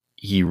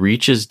he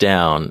reaches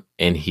down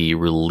and he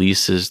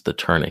releases the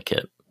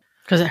tourniquet.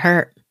 Because it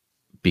hurt.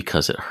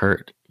 Because it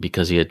hurt.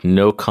 Because he had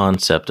no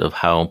concept of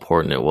how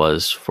important it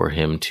was for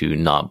him to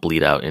not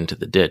bleed out into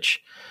the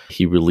ditch.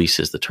 He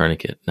releases the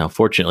tourniquet. Now,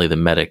 fortunately, the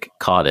medic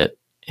caught it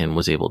and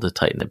was able to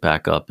tighten it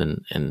back up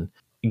and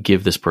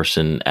give this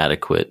person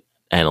adequate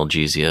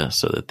analgesia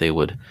so that they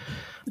would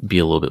be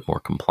a little bit more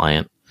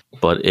compliant.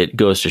 But it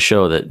goes to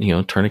show that,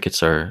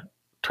 tourniquets are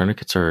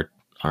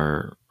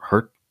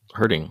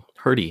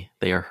hurty.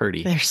 They are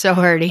hurty. They're so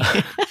hurty.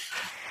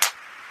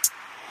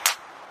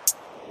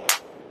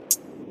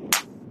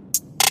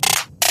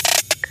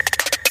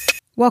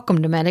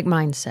 Welcome to Medic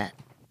Mindset.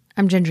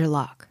 I'm Ginger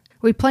Locke.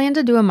 We planned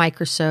to do a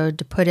microsode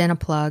to put in a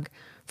plug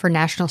for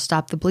National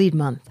Stop the Bleed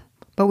Month,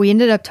 but we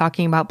ended up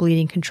talking about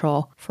bleeding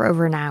control for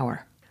over an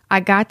hour.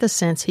 I got the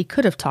sense he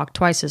could have talked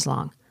twice as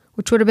long,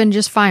 which would have been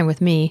just fine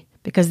with me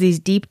because these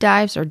deep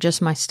dives are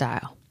just my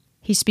style.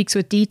 He speaks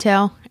with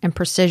detail and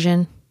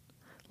precision.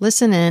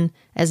 Listen in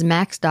as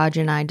Max Dodge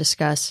and I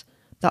discuss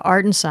the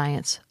art and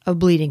science of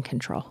bleeding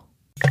control.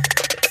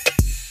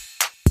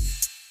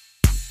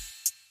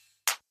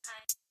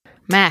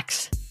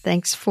 Max,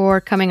 thanks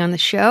for coming on the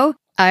show.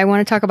 I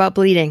want to talk about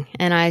bleeding,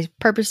 and I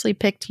purposely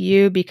picked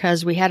you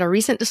because we had a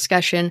recent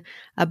discussion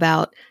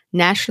about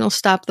National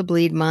Stop the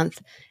Bleed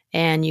Month,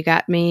 and you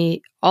got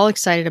me all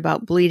excited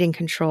about bleeding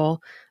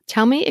control.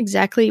 Tell me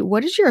exactly,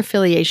 what is your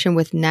affiliation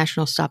with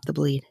National Stop the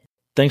Bleed?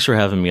 Thanks for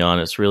having me on.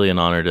 It's really an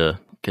honor to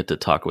get to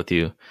talk with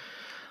you.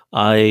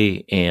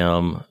 I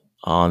am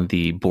on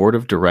the board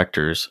of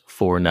directors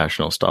for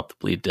National Stop the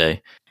Bleed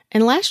Day.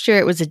 And last year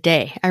it was a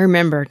day. I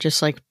remember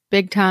just like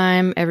big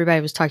time.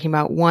 Everybody was talking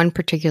about one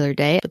particular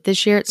day. But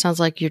this year it sounds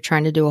like you're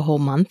trying to do a whole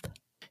month.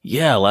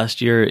 Yeah,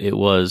 last year it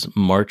was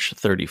March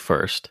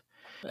 31st.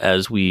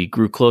 As we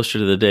grew closer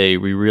to the day,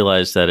 we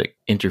realized that it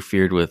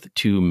interfered with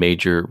two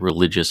major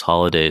religious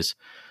holidays,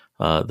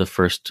 the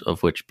first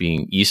of which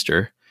being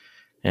Easter,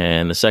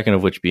 and the second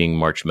of which being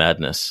March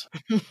Madness.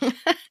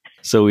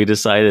 So we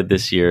decided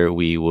this year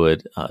we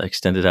would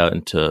extend it out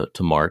into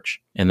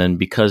March. And then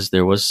because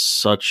there was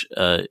such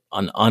an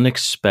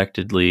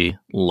unexpectedly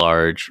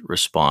large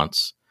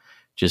response,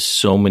 just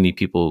so many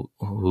people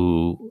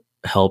who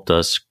helped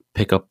us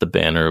pick up the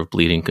banner of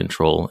bleeding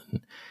control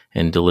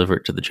and deliver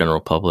it to the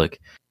general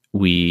public,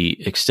 we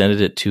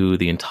extended it to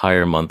the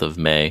entire month of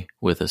May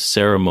with a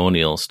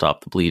ceremonial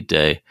Stop the Bleed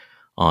Day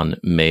on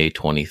May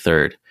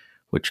 23rd,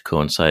 which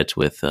coincides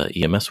with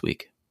EMS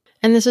Week.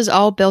 And this is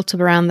all built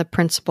around the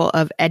principle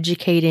of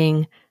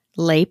educating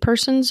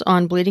laypersons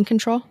on bleeding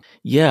control?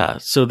 Yeah.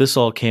 So this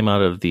all came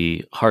out of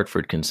the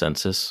Hartford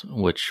Consensus,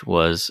 which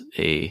was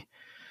a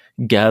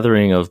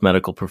gathering of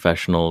medical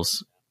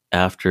professionals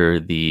after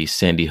the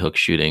Sandy Hook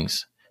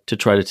shootings to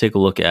try to take a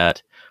look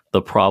at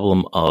the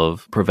problem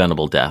of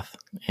preventable death.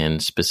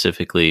 And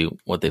specifically,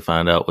 what they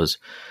found out was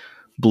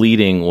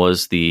bleeding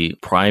was the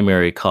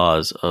primary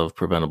cause of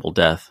preventable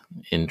death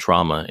in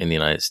trauma in the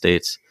United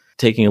States.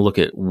 Taking a look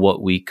at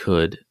what we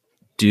could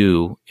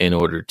do in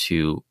order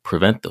to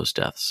prevent those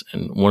deaths.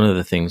 And one of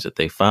the things that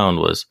they found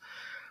was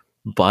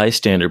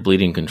bystander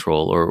bleeding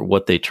control, or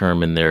what they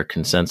term in their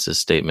consensus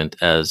statement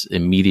as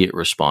immediate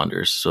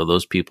responders. So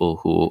those people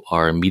who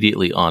are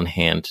immediately on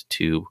hand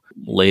to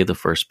lay the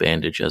first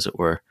bandage, as it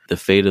were. The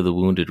fate of the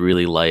wounded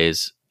really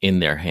lies in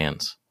their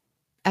hands.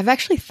 I've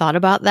actually thought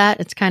about that.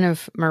 It's kind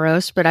of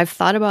morose, but I've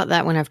thought about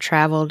that when I've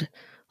traveled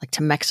like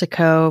to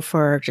Mexico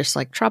for just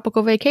like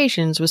tropical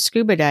vacations with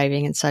scuba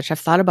diving and such. I've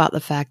thought about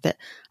the fact that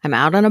I'm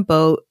out on a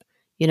boat,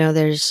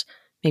 there's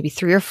maybe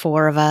 3 or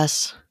 4 of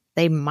us.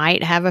 They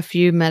might have a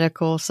few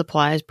medical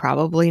supplies,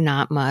 probably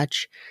not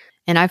much.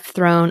 And I've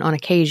thrown on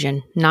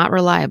occasion, not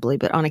reliably,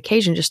 but on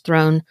occasion just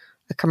thrown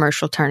a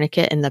commercial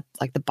tourniquet in the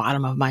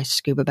bottom of my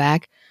scuba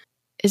bag.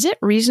 Is it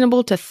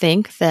reasonable to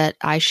think that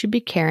I should be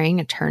carrying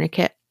a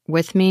tourniquet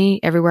with me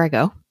everywhere I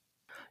go?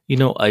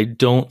 I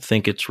don't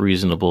think it's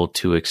reasonable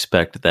to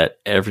expect that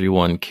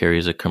everyone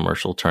carries a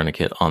commercial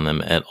tourniquet on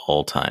them at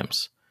all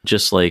times.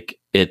 Just like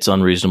it's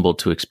unreasonable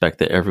to expect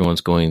that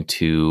everyone's going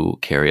to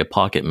carry a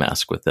pocket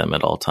mask with them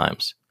at all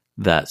times.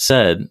 That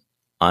said,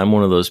 I'm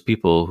one of those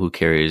people who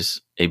carries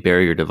a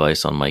barrier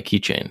device on my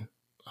keychain.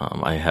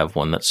 I have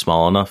one that's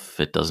small enough,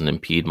 it doesn't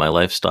impede my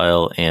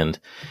lifestyle, and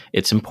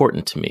it's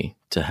important to me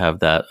to have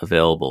that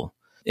available.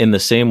 In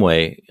the same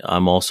way,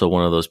 I'm also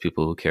one of those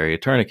people who carry a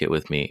tourniquet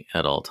with me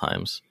at all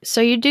times.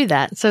 So you do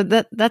that. So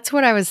that's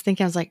what I was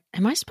thinking. I was like,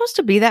 am I supposed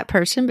to be that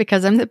person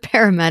because I'm the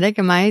paramedic?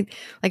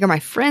 Are my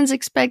friends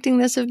expecting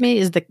this of me?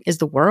 Is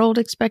the world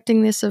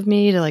expecting this of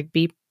me to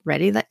be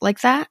ready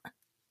like that?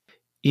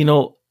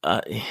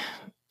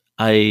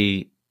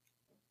 I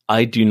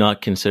do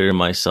not consider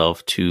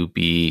myself to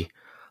be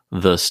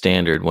the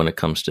standard when it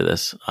comes to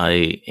this.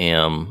 I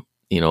am,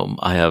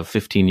 I have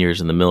 15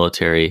 years in the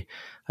military.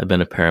 I've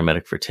been a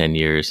paramedic for 10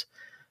 years.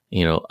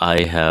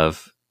 I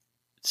have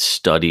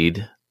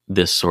studied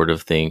this sort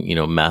of thing,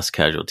 mass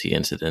casualty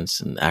incidents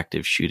and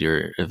active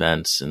shooter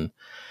events. And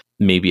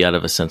maybe out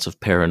of a sense of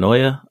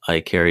paranoia,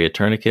 I carry a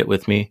tourniquet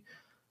with me.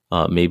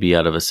 Maybe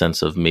out of a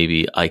sense of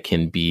maybe I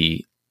can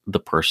be the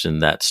person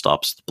that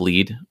stops the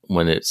bleed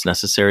when it's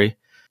necessary.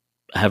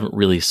 I haven't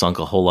really sunk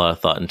a whole lot of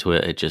thought into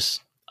it.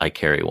 I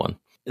carry one.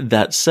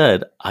 That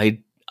said, I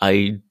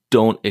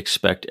don't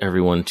expect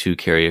everyone to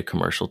carry a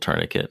commercial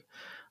tourniquet.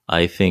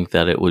 I think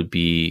that it would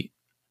be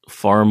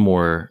far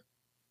more,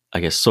 I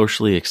guess,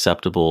 socially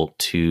acceptable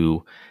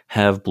to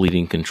have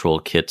bleeding control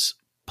kits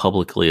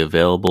publicly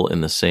available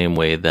in the same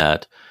way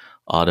that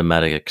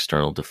automatic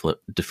external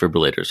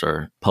defibrillators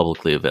are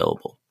publicly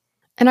available.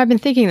 And I've been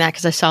thinking that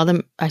because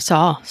I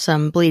saw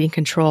some bleeding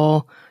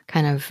control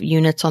kind of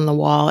units on the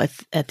wall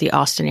at the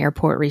Austin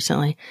airport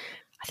recently.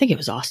 I think it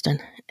was Austin.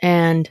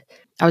 And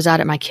I was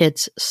out at my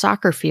kids'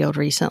 soccer field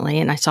recently,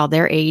 and I saw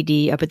their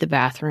AED up at the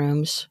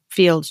bathrooms,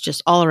 fields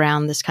just all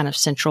around this kind of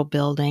central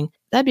building.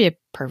 That'd be a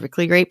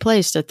perfectly great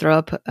place to throw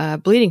up a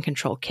bleeding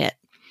control kit.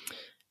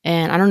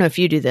 And I don't know if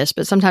you do this,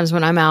 but sometimes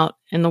when I'm out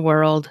in the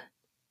world,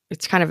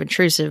 it's kind of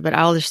intrusive, but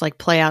I'll just like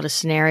play out a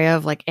scenario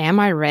of like, am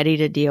I ready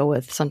to deal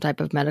with some type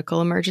of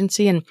medical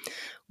emergency? And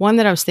one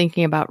that I was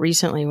thinking about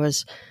recently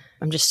was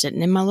I'm just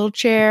sitting in my little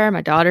chair.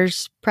 My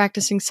daughter's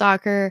practicing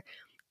soccer.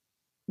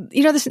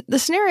 You know, the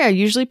scenario I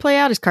usually play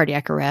out is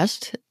cardiac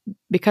arrest.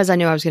 Because I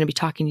knew I was going to be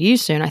talking to you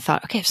soon, I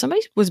thought, okay, if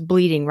somebody was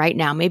bleeding right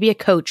now, maybe a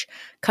coach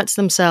cuts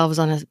themselves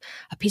on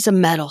a piece of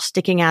metal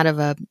sticking out of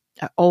a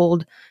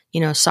old,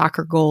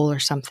 soccer goal or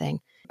something.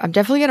 I'm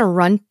definitely going to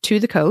run to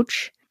the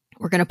coach.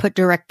 We're going to put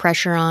direct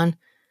pressure on.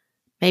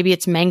 Maybe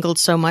it's mangled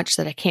so much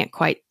that I can't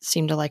quite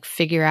seem to like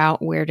figure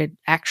out where to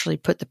actually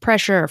put the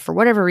pressure, or for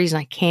whatever reason,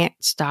 I can't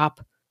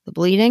stop the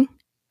bleeding.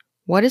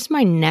 What is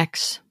my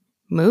next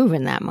move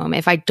in that moment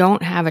if I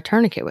don't have a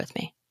tourniquet with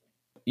me?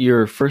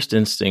 Your first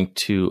instinct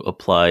to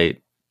apply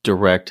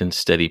direct and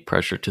steady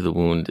pressure to the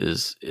wound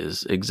is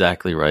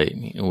exactly right.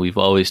 We've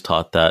always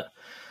taught that.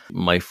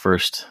 My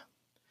first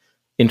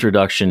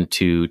introduction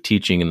to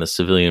teaching in the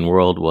civilian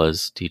world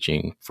was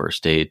teaching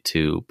first aid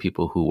to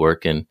people who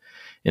work in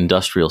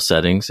industrial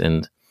settings.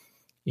 And,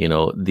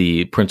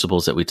 the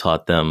principles that we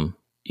taught them,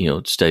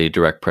 steady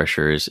direct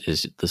pressure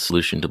is the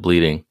solution to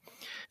bleeding,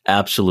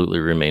 absolutely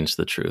remains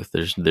the truth.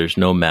 There's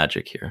no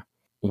magic here.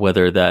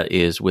 Whether that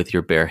is with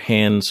your bare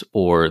hands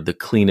or the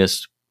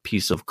cleanest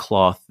piece of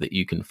cloth that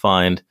you can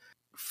find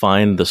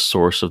the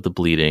source of the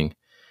bleeding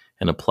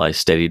and apply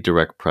steady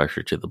direct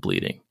pressure to the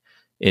bleeding.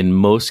 In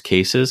most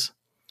cases,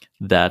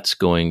 that's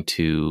going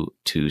to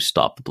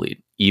stop the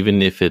bleed,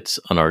 even if it's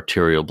an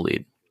arterial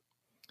bleed.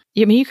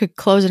 I mean, you could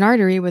close an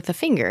artery with a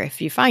finger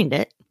if you find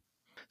it.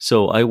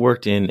 So I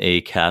worked in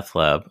a cath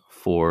lab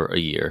for a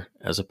year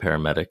as a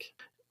paramedic.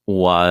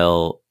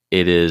 While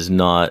it is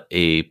not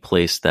a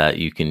place that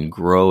you can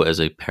grow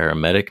as a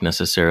paramedic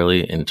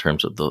necessarily in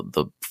terms of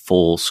the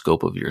full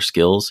scope of your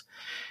skills,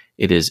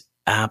 it is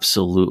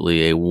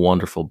absolutely a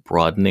wonderful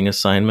broadening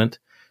assignment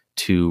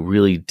to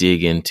really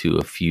dig into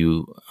a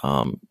few,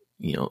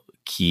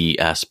 key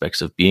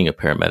aspects of being a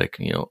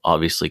paramedic,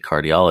 obviously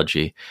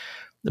cardiology,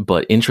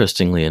 but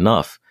interestingly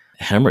enough,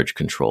 hemorrhage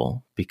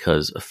control,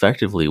 because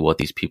effectively what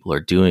these people are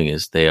doing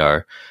is they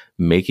are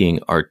making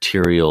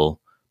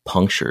arterial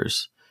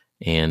punctures,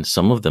 and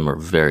some of them are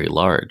very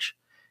large.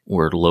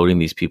 We're loading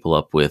these people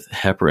up with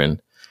heparin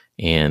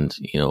and,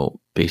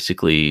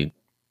 basically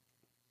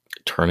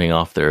turning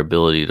off their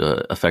ability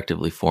to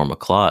effectively form a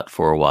clot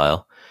for a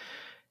while.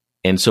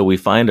 And so we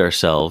find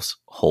ourselves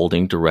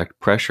holding direct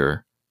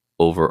pressure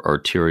over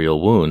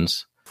arterial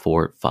wounds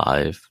for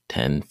 5,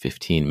 10,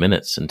 15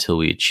 minutes until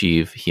we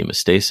achieve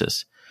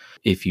hemostasis.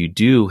 If you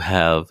do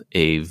have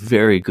a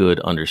very good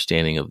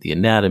understanding of the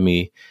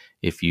anatomy,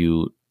 if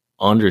you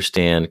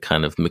understand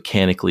kind of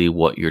mechanically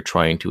what you're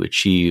trying to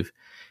achieve,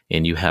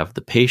 and you have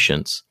the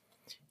patience,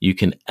 you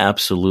can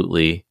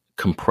absolutely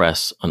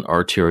compress an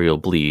arterial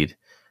bleed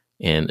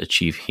and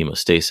achieve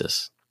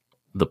hemostasis.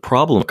 The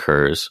problem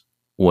occurs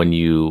when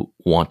you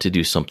want to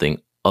do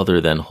something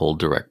other than hold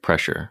direct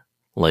pressure,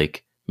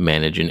 like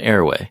manage an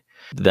airway.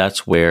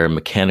 That's where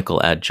mechanical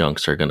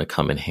adjuncts are going to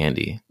come in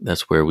handy.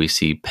 That's where we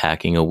see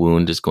packing a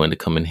wound is going to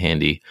come in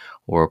handy,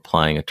 or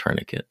applying a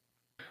tourniquet.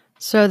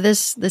 So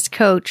this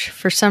coach,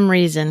 for some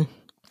reason,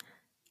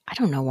 I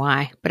don't know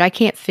why, but I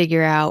can't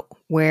figure out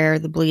where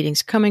the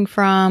bleeding's coming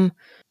from,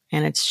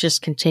 and it's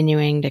just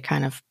continuing to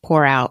kind of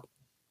pour out.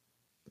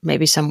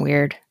 Maybe some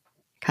weird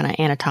kind of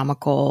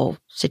anatomical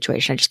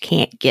situation. I just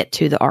can't get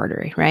to the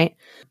artery, right?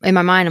 In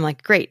my mind, I'm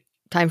like, great,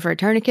 time for a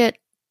tourniquet,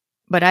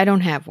 but I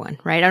don't have one,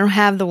 right? I don't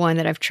have the one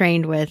that I've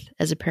trained with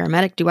as a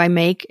paramedic. Do I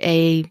make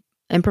a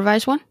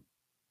improvised one?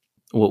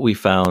 What we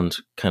found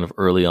kind of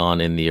early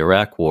on in the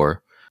Iraq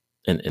War,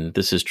 and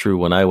this is true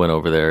when I went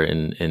over there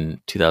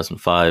in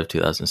 2005,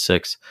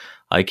 2006,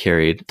 I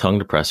carried tongue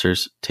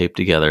depressors taped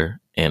together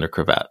and a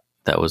cravat.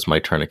 That was my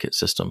tourniquet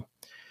system.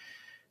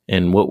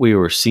 And what we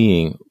were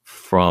seeing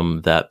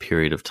from that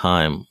period of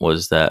time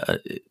was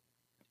that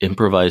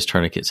improvised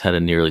tourniquets had a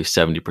nearly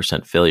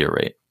 70% failure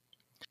rate.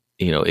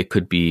 It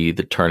could be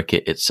the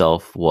tourniquet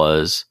itself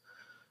was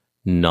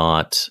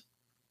not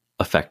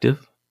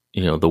effective,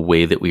 the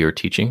way that we were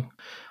teaching.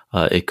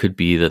 It could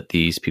be that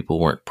these people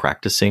weren't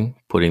practicing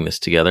putting this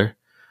together,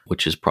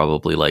 which is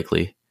probably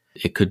likely.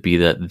 It could be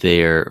that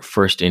their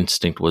first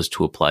instinct was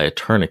to apply a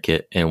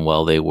tourniquet, and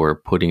while they were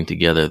putting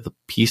together the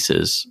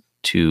pieces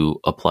to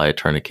apply a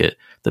tourniquet,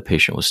 the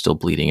patient was still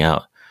bleeding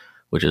out,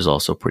 which is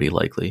also pretty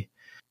likely.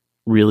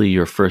 Really,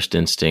 your first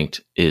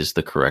instinct is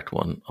the correct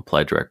one: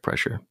 apply direct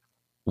pressure.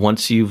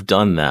 Once you've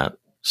done that,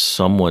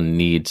 someone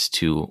needs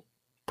to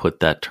put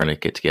that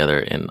tourniquet together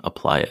and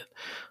apply it.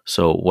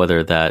 So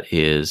whether that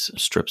is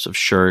strips of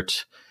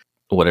shirt,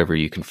 whatever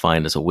you can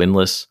find as a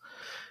windlass,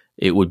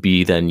 it would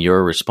be then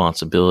your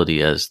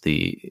responsibility as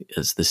the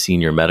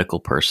senior medical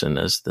person,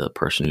 as the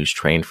person who's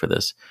trained for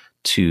this,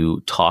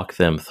 to talk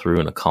them through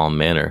in a calm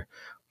manner,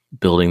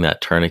 building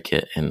that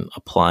tourniquet and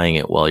applying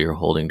it while you're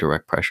holding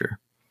direct pressure,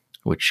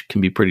 which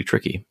can be pretty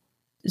tricky.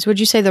 So would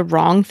you say the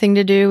wrong thing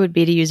to do would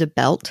be to use a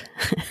belt?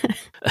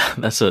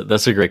 That's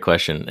a great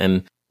question.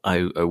 And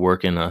I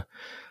work in a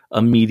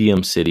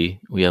medium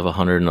city. We have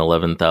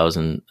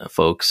 111,000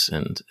 folks,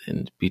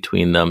 and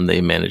between them,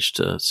 they manage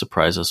to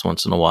surprise us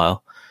once in a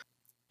while.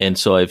 And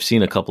so I've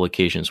seen a couple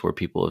occasions where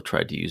people have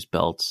tried to use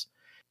belts.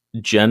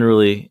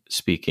 Generally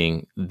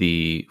speaking,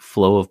 the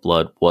flow of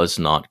blood was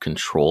not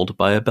controlled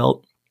by a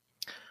belt.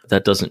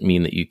 That doesn't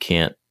mean that you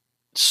can't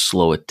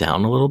slow it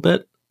down a little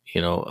bit.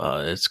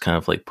 It's kind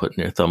of like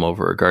putting your thumb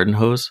over a garden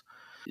hose.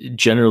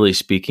 Generally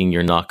speaking,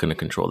 you're not going to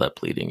control that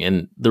bleeding.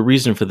 And the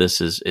reason for this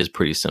is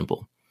pretty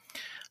simple.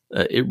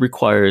 It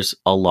requires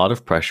a lot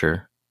of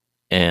pressure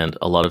and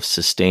a lot of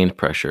sustained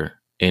pressure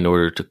in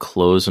order to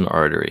close an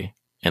artery.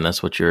 And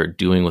that's what you're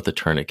doing with a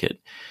tourniquet.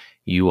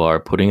 You are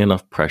putting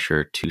enough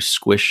pressure to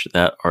squish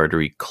that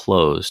artery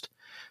closed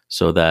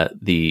so that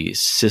the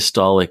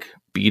systolic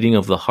beating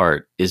of the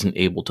heart isn't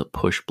able to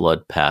push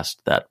blood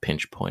past that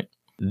pinch point.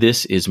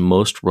 This is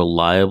most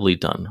reliably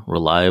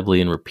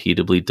and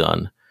repeatedly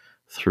done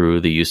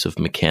through the use of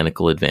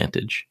mechanical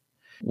advantage.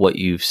 What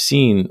you've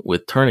seen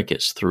with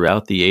tourniquets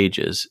throughout the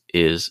ages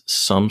is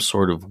some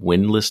sort of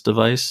windlass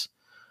device,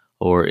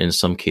 or in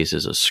some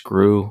cases a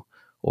screw,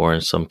 or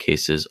in some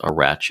cases a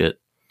ratchet.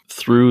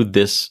 Through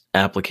this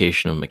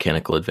application of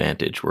mechanical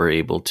advantage, we're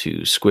able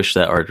to squish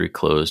that artery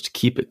closed,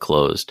 keep it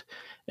closed,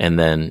 and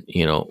then,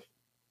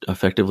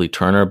 effectively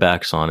turn our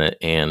backs on it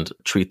and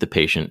treat the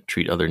patient,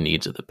 treat other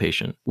needs of the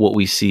patient. What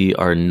we see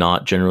are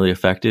not generally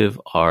effective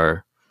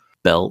are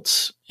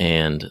belts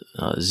and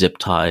zip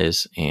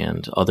ties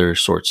and other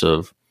sorts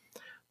of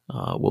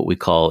what we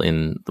call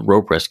in the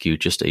rope rescue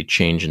just a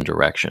change in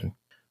direction.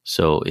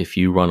 So if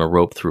you run a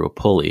rope through a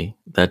pulley,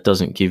 that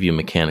doesn't give you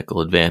mechanical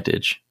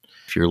advantage.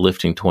 If you're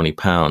lifting 20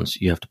 pounds,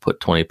 you have to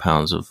put 20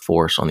 pounds of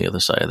force on the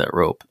other side of that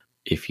rope.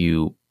 If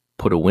you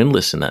put a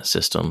windlass in that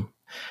system,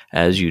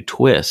 as you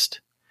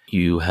twist,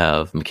 you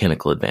have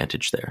mechanical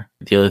advantage there.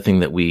 The other thing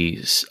that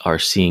we are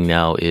seeing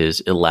now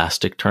is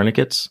elastic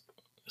tourniquets.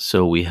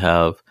 So we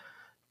have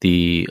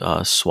the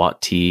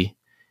SWAT T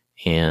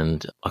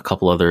and a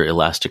couple other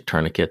elastic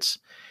tourniquets.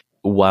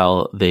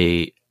 While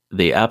they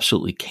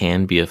absolutely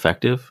can be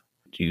effective,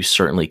 you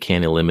certainly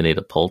can eliminate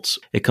a pulse.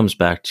 It comes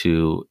back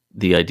to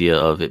the idea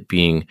of it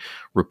being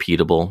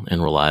repeatable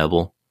and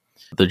reliable.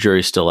 The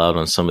jury's still out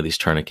on some of these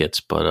tourniquets,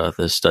 but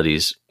the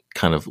studies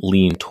kind of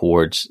lean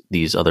towards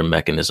these other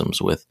mechanisms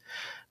with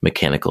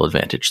mechanical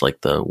advantage,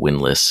 like the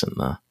windlass and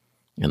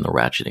the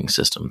ratcheting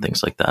system,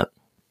 things like that.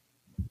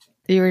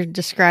 You were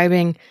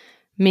describing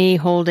me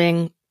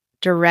holding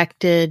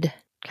directed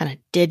kind of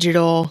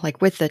digital, like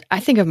I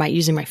think of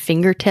using my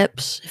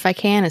fingertips if I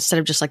can, instead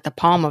of just like the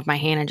palm of my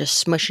hand and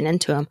just smushing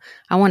into them.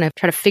 I want to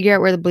try to figure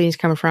out where the bleeding's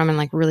coming from and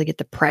like really get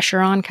the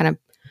pressure on kind of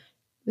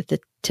with the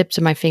tips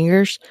of my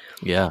fingers.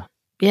 Yeah.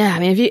 Yeah. I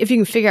mean, if you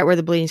can figure out where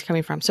the bleeding's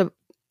coming from. So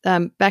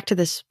back to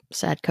this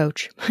sad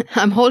coach.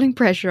 I'm holding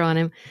pressure on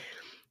him.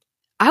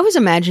 I was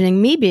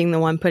imagining me being the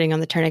one putting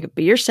on the tourniquet,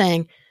 but you're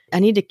saying I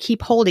need to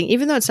keep holding,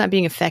 even though it's not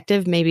being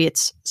effective. Maybe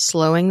it's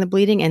slowing the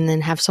bleeding, and then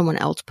have someone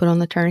else put on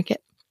the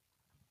tourniquet.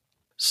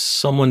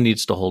 Someone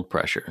needs to hold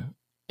pressure.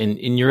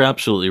 And you're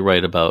absolutely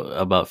right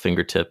about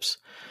fingertips.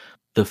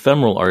 The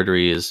femoral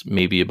artery is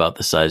maybe about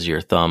the size of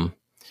your thumb.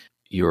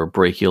 Your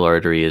brachial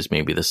artery is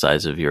maybe the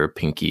size of your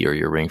pinky or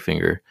your ring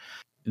finger.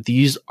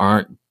 These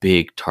aren't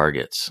big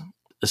targets,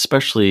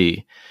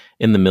 especially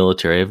in the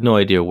military. I have no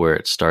idea where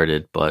it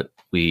started, but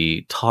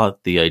we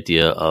taught the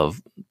idea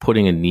of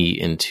putting a knee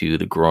into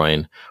the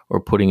groin or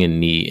putting a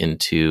knee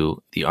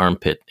into the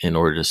armpit in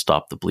order to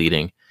stop the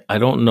bleeding. I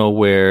don't know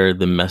where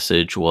the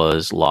message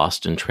was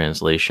lost in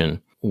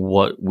translation.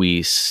 What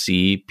we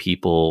see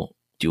people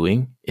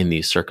doing in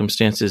these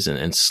circumstances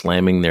and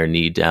slamming their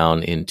knee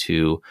down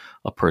into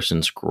a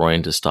person's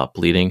groin to stop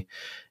bleeding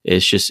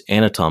is just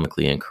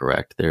anatomically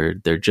incorrect.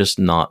 They're just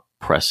not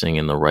pressing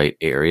in the right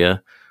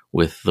area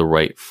with the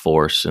right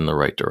force in the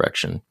right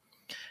direction.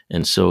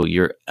 And so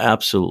you're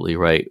absolutely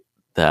right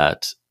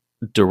that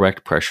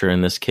direct pressure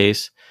in this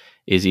case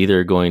is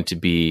either going to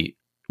be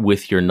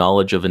with your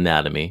knowledge of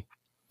anatomy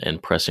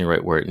and pressing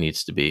right where it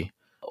needs to be,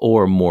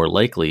 or more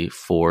likely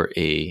for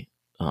an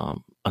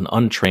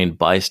untrained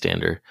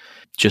bystander,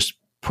 just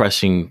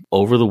pressing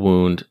over the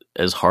wound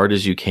as hard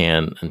as you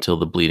can until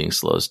the bleeding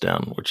slows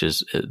down, which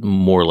is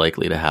more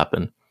likely to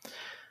happen.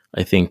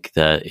 I think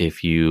that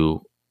if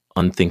you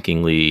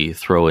unthinkingly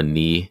throw a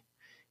knee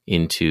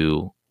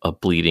into a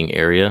bleeding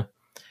area,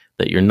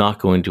 that you're not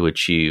going to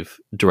achieve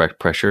direct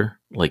pressure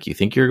like you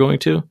think you're going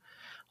to,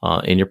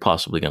 and you're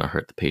possibly going to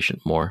hurt the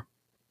patient more.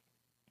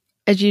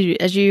 As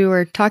you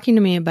were talking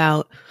to me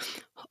about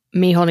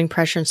me holding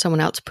pressure and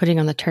someone else putting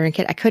on the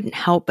tourniquet, I couldn't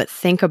help but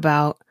think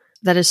about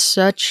that is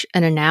such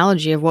an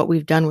analogy of what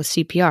we've done with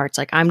CPR. It's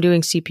like I'm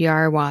doing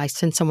CPR while I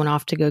send someone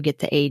off to go get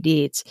the AD.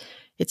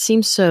 It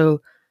seems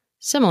so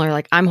similar.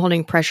 Like I'm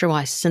holding pressure while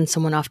I send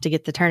someone off to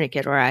get the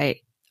tourniquet, or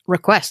I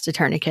request a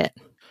tourniquet.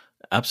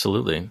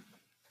 Absolutely.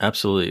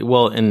 Absolutely.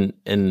 Well,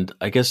 and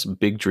I guess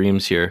big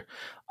dreams here.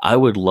 I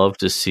would love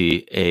to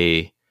see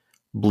a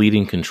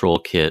bleeding control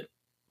kit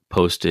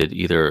posted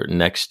either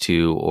next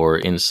to or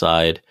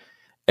inside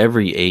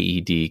every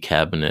AED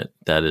cabinet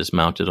that is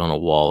mounted on a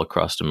wall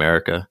across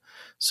America,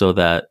 so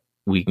that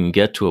we can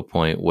get to a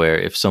point where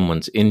if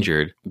someone's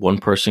injured, one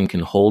person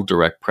can hold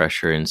direct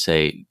pressure and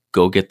say,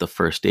 go get the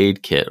first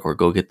aid kit or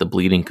go get the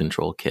bleeding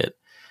control kit.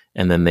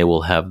 And then they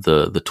will have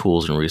the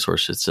tools and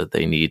resources that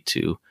they need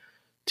to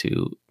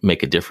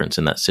make a difference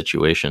in that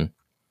situation.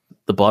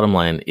 The bottom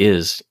line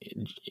is,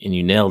 and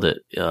you nailed it,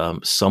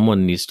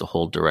 someone needs to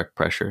hold direct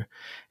pressure.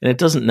 And it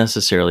doesn't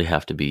necessarily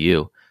have to be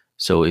you.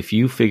 So if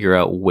you figure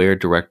out where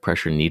direct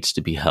pressure needs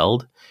to be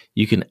held,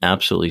 you can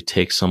absolutely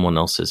take someone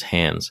else's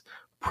hands,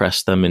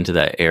 press them into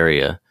that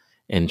area,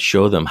 and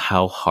show them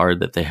how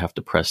hard that they have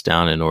to press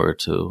down in order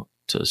to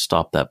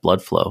stop that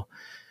blood flow,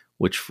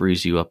 which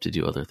frees you up to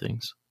do other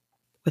things.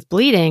 With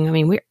bleeding, I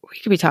mean, we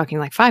could be talking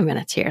like 5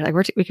 minutes here. Like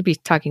we could be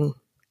talking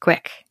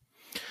quick.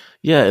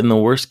 Yeah, in the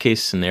worst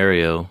case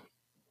scenario,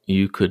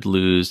 you could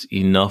lose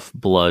enough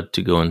blood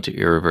to go into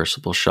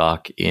irreversible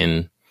shock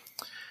in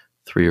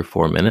 3 or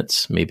 4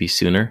 minutes, maybe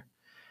sooner.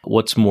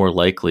 What's more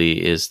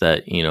likely is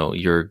that,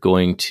 you're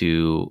going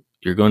to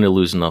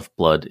lose enough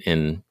blood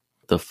in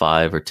the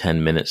 5 or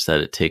 10 minutes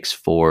that it takes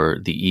for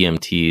the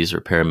EMTs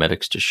or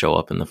paramedics to show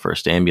up in the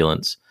first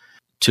ambulance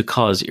to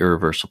cause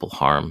irreversible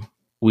harm.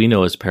 We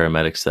know as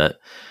paramedics that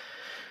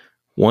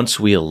once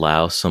we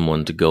allow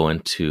someone to go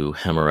into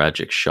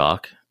hemorrhagic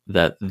shock,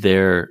 that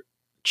their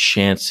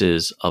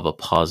chances of a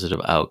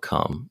positive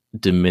outcome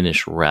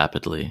diminish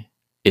rapidly.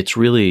 It's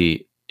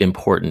really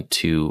important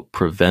to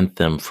prevent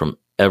them from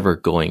ever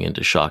going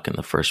into shock in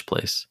the first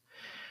place.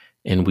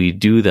 And we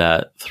do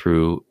that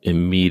through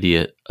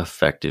immediate,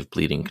 effective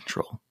bleeding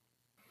control.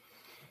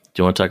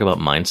 Do you want to talk about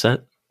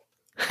mindset?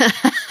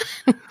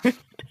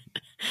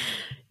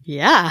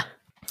 Yeah.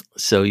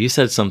 So you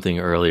said something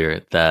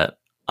earlier that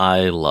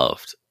I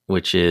loved,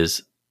 which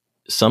is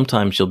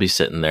sometimes you'll be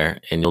sitting there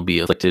and you'll be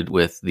afflicted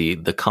with the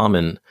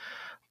common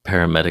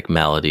paramedic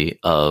malady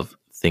of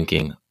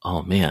thinking,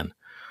 oh man,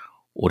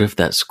 what if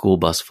that school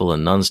bus full of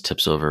nuns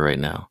tips over right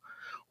now?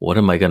 What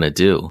am I going to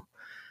do?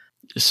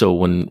 So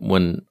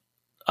when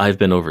I've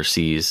been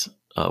overseas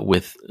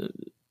with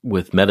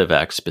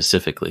medevac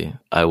specifically,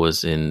 I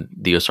was in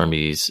the U.S.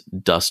 Army's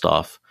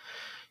dust-off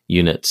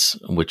units,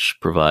 which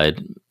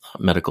provide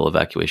medical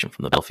evacuation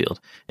from the battlefield.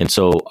 And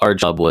so our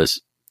job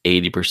was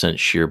 80%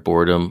 sheer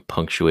boredom,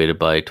 punctuated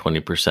by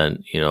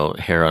 20%,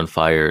 hair on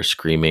fire,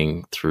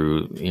 screaming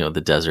through,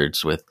 the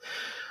deserts with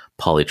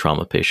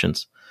polytrauma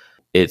patients.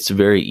 It's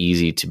very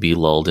easy to be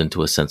lulled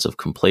into a sense of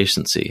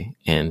complacency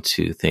and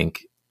to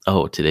think,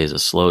 oh, today's a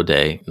slow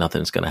day.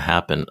 Nothing's going to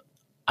happen.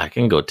 I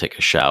can go take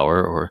a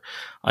shower or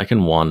I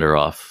can wander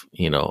off,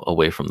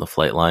 away from the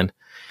flight line.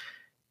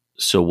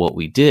 So what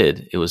we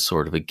did, it was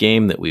sort of a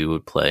game that we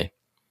would play.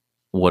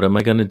 What am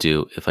I going to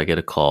do if I get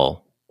a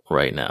call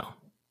right now?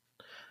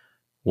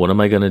 What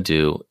am I going to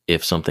do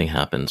if something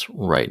happens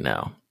right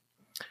now?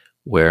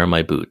 Where are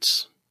my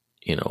boots?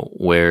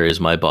 Where is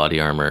my body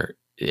armor?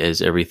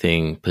 Is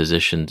everything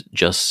positioned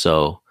just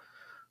so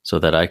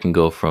that I can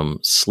go from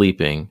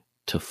sleeping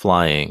to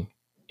flying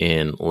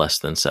in less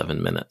than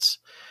 7 minutes?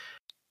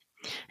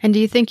 And do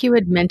you think you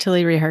would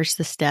mentally rehearse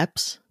the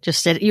steps?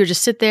 You would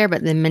just sit there,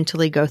 but then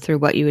mentally go through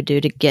what you would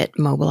do to get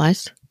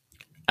mobilized?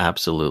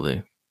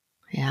 Absolutely.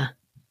 Yeah.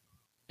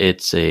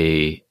 It's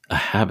a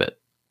habit.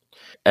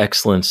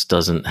 Excellence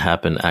doesn't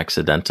happen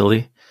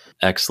accidentally.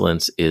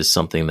 Excellence is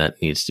something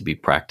that needs to be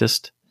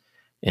practiced.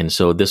 And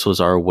so this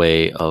was our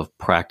way of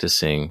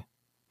practicing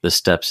the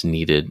steps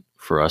needed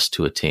for us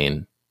to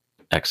attain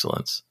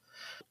excellence.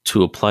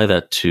 To apply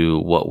that to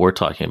what we're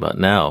talking about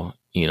now,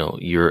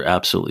 you're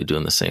absolutely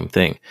doing the same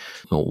thing.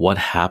 What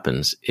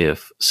happens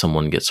if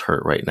someone gets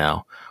hurt right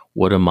now?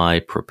 What am I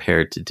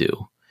prepared to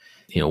do?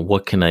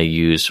 What can I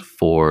use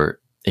for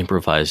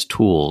improvised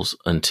tools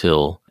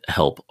until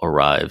help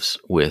arrives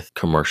with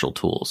commercial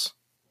tools?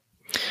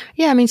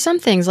 Yeah, I mean, some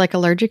things like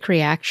allergic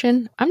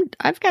reaction,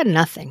 I've got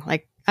nothing.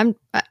 Like I'm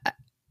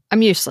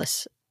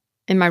useless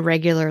in my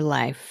regular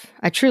life.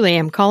 I truly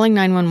am. Calling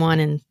 911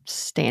 and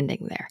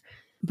standing there.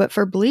 But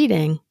for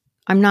bleeding,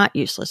 I'm not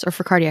useless. Or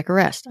for cardiac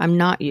arrest, I'm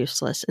not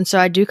useless. And so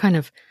I do kind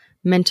of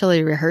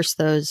mentally rehearse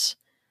those.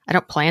 I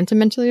don't plan to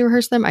mentally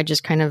rehearse them. I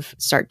just kind of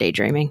start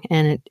daydreaming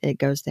and it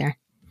goes there.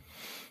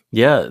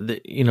 Yeah,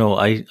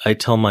 I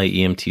tell my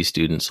EMT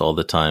students all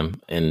the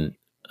time, and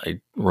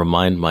I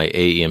remind my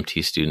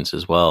AEMT students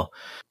as well,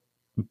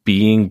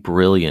 being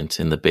brilliant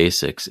in the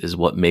basics is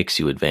what makes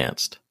you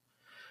advanced.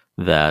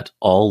 That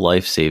all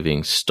life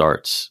saving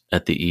starts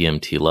at the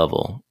EMT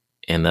level,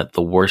 and that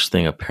the worst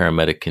thing a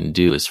paramedic can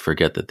do is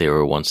forget that they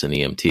were once an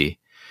EMT.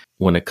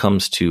 When it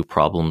comes to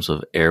problems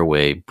of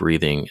airway,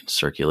 breathing, and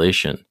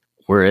circulation,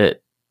 we're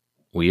it.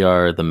 We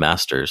are the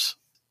masters.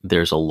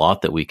 There's a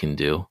lot that we can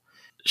do.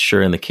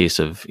 Sure, in the case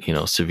of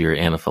severe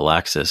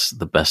anaphylaxis,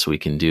 the best we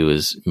can do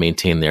is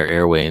maintain their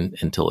airway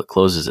until it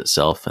closes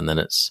itself, and then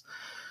it's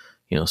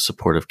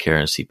supportive care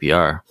and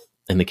CPR.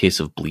 In the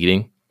case of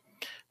bleeding,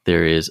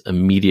 there is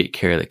immediate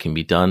care that can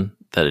be done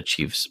that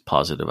achieves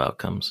positive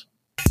outcomes.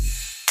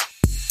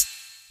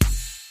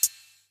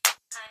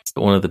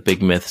 One of the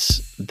big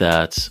myths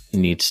that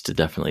needs to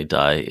definitely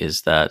die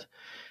is that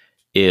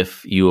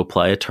if you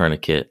apply a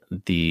tourniquet,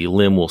 the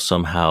limb will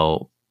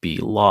somehow be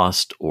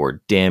lost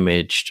or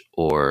damaged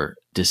or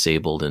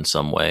disabled in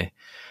some way.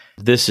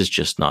 This is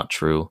just not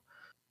true.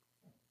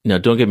 Now,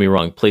 don't get me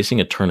wrong, placing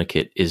a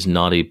tourniquet is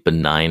not a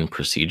benign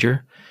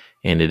procedure,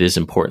 and it is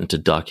important to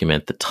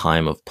document the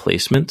time of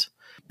placement,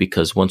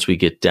 because once we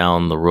get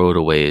down the road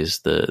a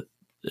ways,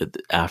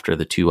 after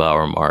the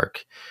 2-hour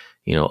mark,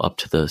 up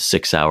to the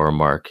 6-hour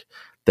mark,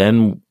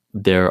 then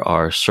there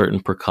are certain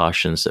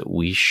precautions that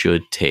we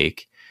should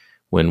take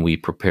when we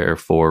prepare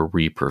for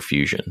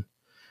reperfusion.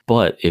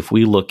 But if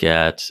we look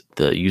at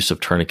the use of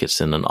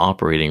tourniquets in an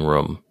operating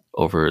room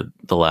over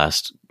the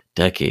last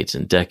decades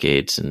and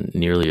decades and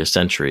nearly a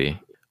century,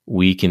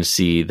 we can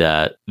see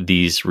that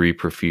these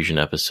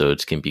reperfusion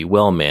episodes can be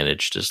well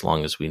managed as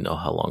long as we know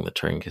how long the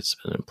tourniquet's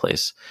been in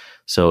place.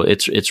 So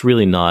it's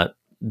really not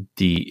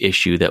the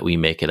issue that we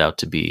make it out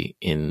to be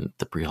in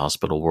the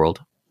pre-hospital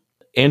world.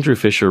 Andrew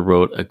Fisher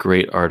wrote a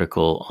great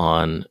article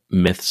on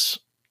myths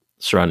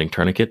surrounding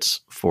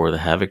tourniquets for the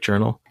Havoc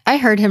Journal. I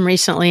heard him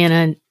recently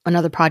in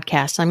another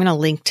podcast. I'm going to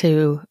link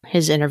to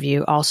his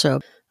interview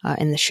also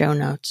in the show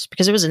notes,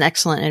 because it was an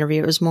excellent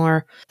interview. It was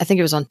more, I think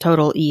it was on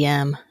total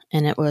EM,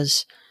 and it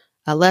was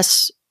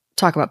less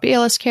talk about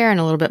BLS care and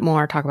a little bit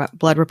more talk about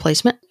blood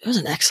replacement. It was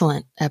an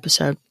excellent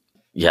episode.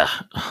 Yeah,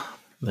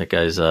 that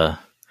guy's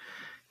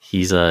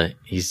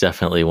he's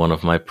definitely one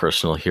of my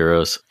personal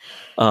heroes.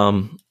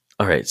 All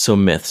right, so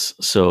myths.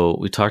 So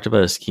we talked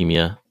about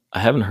ischemia. I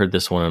haven't heard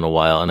this one in a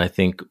while, and I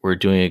think we're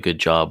doing a good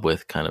job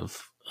with kind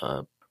of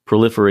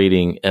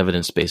proliferating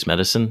evidence-based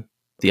medicine.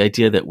 The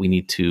idea that we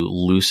need to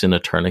loosen a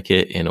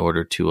tourniquet in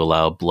order to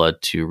allow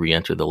blood to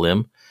re-enter the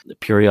limb.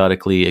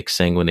 Periodically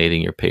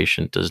exsanguinating your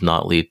patient does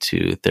not lead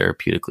to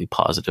therapeutically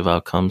positive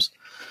outcomes.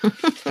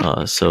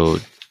 So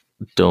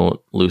don't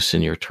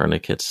loosen your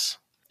tourniquets.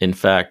 In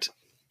fact,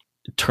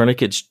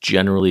 tourniquets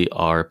generally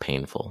are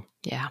painful.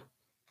 Yeah.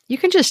 You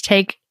can just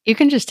take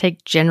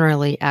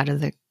generally out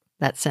of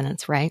that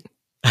sentence, right?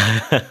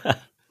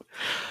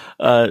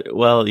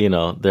 Well,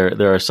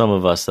 there are some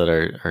of us that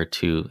are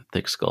too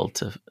thick-skulled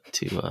to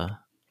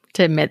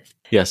admit.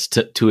 Yes,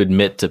 to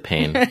admit to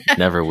pain.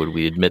 Never would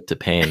we admit to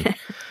pain.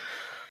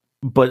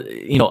 But,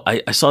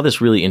 I saw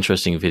this really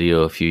interesting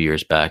video a few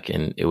years back,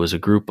 and it was a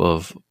group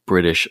of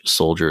British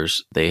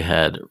soldiers. They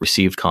had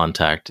received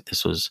contact.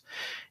 This was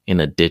in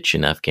a ditch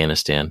in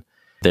Afghanistan.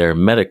 Their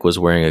medic was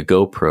wearing a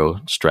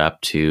GoPro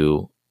strapped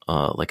to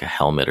like a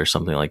helmet or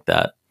something like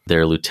that.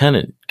 Their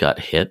lieutenant got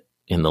hit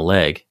in the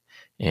leg,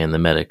 and the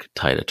medic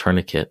tied a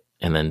tourniquet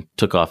and then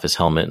took off his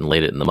helmet and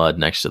laid it in the mud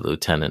next to the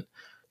lieutenant.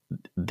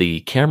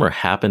 The camera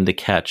happened to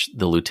catch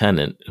the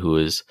lieutenant, who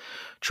is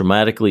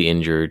traumatically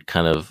injured,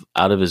 kind of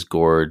out of his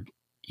gourd.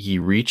 He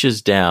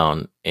reaches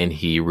down and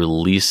he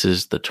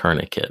releases the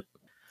tourniquet.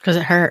 Because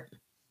it hurt.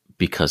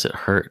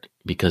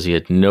 Because he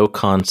had no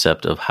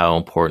concept of how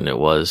important it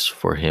was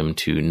for him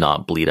to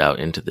not bleed out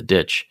into the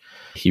ditch.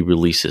 He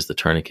releases the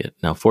tourniquet.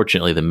 Now,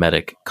 fortunately, the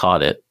medic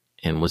caught it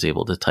and was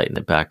able to tighten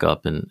it back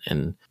up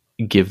and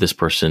give this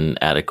person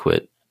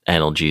adequate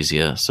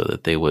analgesia so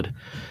that they would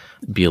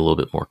be a little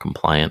bit more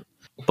compliant.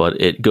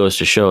 But it goes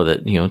to show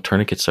that,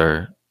 tourniquets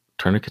are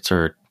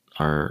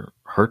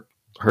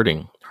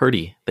hurting.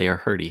 Hurty. They are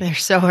hurty. They're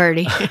so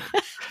hurty.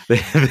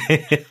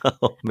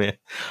 Oh man,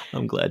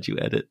 I'm glad you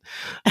edit.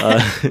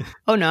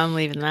 Oh no, I'm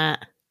leaving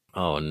that.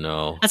 Oh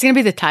no, that's gonna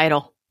be the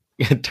title.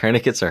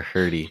 Tourniquets are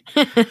hurty.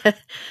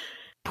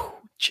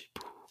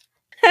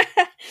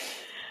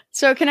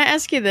 So can I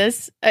ask you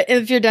this?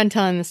 If you're done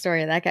telling the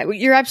story of that guy,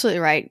 you're absolutely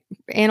right.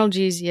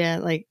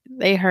 Analgesia, like,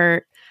 they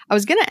hurt. I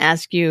was gonna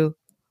ask you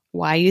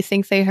why you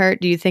think they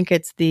hurt. Do you think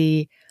it's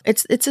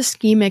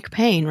ischemic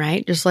pain,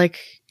 right? Just like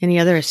any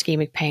other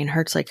ischemic pain,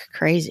 hurts like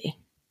crazy.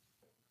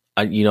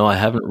 I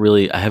haven't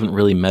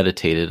really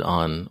meditated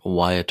on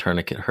why a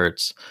tourniquet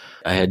hurts.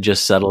 I had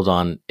just settled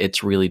on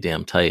it's really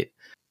damn tight.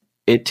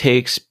 It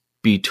takes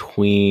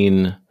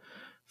between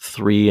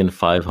 300 and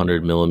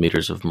 500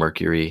 millimeters of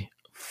mercury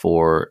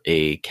for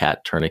a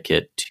CAT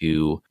tourniquet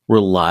to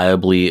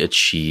reliably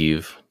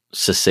achieve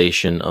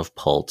cessation of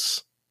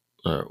pulse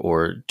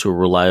or to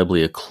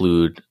reliably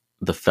occlude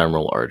the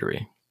femoral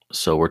artery.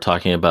 So we're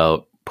talking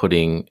about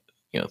putting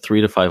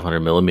 300 to 500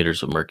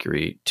 millimeters of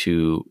mercury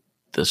to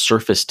the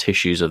surface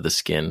tissues of the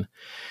skin,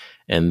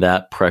 and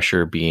that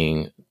pressure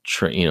being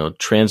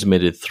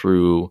transmitted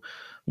through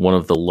one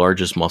of the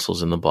largest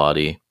muscles in the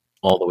body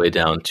all the way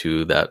down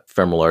to that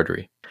femoral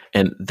artery.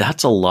 And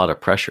that's a lot of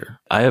pressure.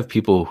 I have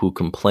people who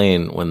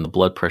complain when the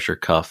blood pressure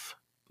cuff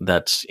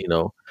that's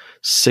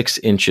 6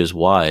 inches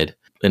wide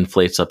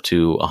inflates up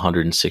to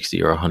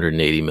 160 or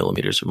 180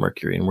 millimeters of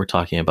mercury. And we're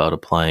talking about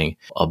applying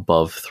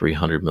above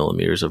 300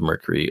 millimeters of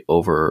mercury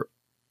over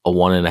a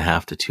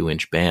 1.5 to 2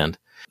 inch band.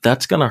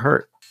 That's going to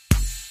hurt.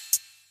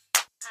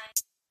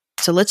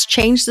 So let's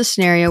change the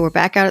scenario. We're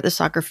back out at the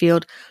soccer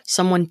field.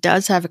 Someone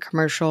does have a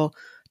commercial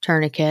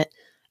tourniquet.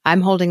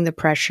 I'm holding the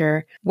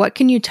pressure. What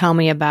can you tell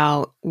me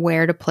about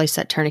where to place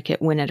that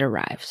tourniquet when it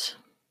arrives?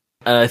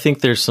 I think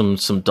there's some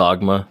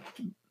dogma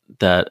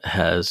that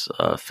has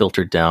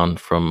filtered down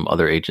from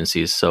other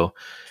agencies. So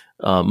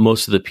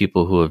most of the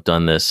people who have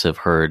done this have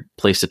heard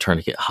place the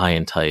tourniquet high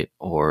and tight,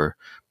 or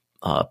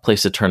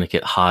place the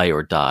tourniquet high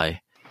or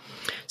die.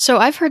 So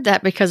I've heard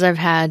that because I've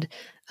had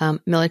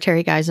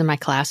military guys in my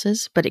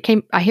classes, but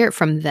I hear it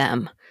from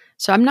them.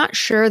 So I'm not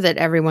sure that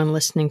everyone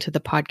listening to the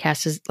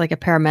podcast is like a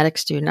paramedic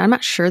student. I'm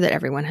not sure that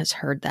everyone has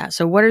heard that.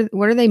 So what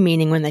are they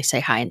meaning when they say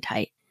high and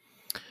tight?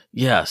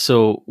 Yeah,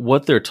 so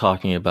what they're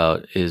talking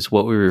about is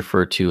what we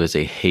refer to as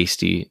a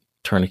hasty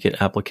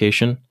tourniquet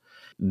application.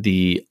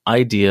 The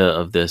idea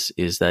of this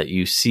is that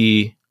you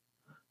see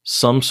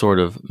some sort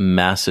of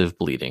massive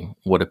bleeding,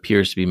 what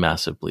appears to be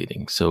massive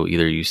bleeding. So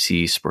either you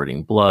see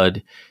spurting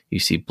blood, you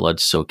see blood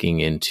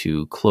soaking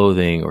into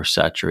clothing or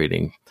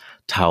saturating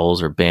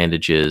towels or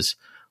bandages,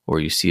 or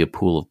you see a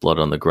pool of blood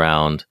on the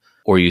ground,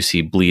 or you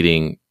see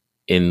bleeding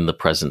in the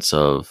presence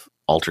of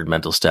altered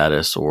mental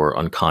status or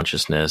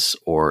unconsciousness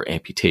or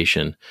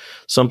amputation,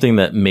 something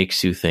that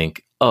makes you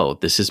think, oh,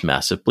 this is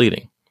massive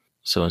bleeding.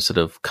 So instead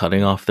of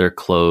cutting off their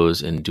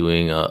clothes and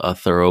doing a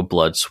thorough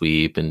blood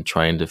sweep and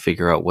trying to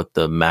figure out what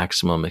the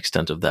maximum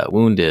extent of that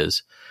wound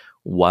is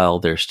while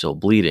they're still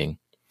bleeding,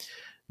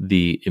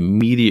 the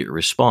immediate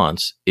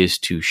response is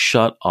to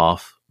shut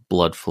off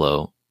blood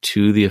flow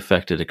to the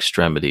affected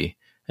extremity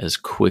as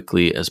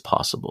quickly as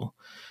possible.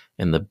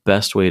 And the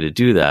best way to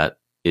do that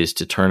is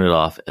to turn it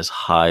off as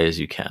high as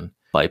you can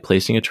by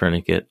placing a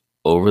tourniquet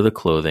over the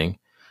clothing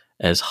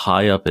as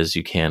high up as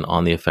you can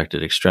on the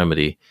affected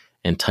extremity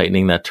and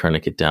tightening that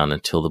tourniquet down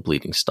until the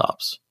bleeding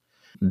stops.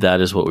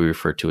 That is what we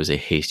refer to as a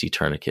hasty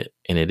tourniquet,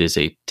 and it is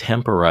a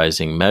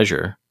temporizing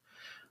measure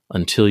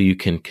until you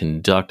can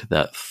conduct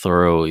that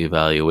thorough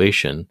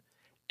evaluation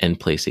and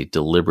place a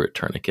deliberate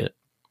tourniquet.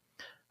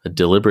 A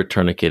deliberate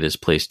tourniquet is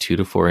placed 2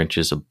 to 4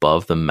 inches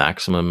above the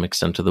maximum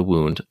extent of the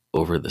wound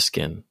over the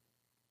skin.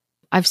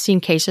 I've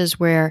seen cases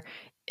where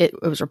it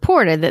was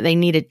reported that they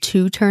needed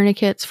 2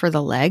 tourniquets for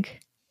the leg.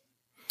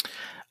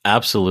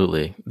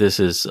 Absolutely. This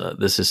is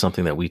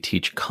something that we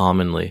teach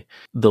commonly.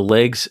 The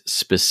legs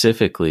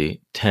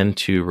specifically tend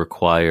to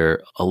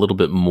require a little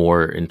bit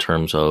more in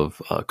terms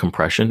of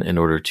compression in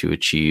order to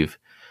achieve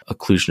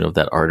occlusion of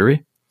that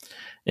artery.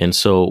 And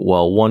so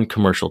while one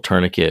commercial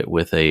tourniquet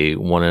with a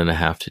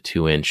 1.5 to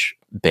 2 inch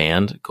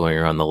band going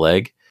around the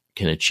leg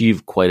can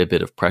achieve quite a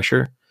bit of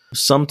pressure,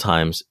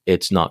 sometimes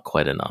it's not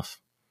quite enough.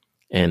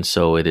 And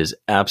so it is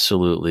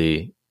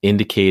absolutely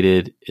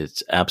indicated.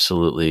 It's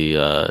absolutely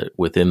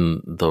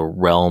within the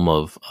realm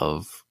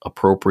of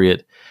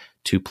appropriate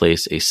to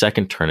place a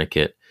second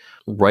tourniquet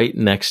right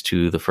next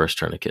to the first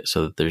tourniquet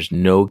so that there's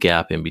no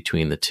gap in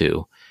between the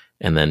two,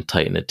 and then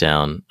tighten it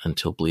down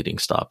until bleeding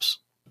stops.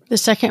 The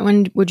second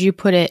one, would you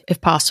put it,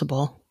 if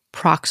possible,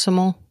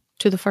 proximal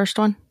to the first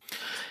one?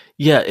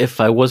 Yeah,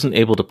 if I wasn't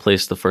able to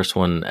place the first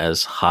one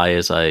as high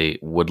as I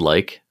would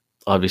like,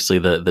 obviously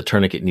the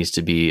tourniquet needs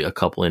to be a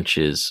couple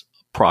inches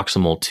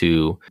proximal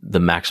to the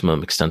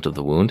maximum extent of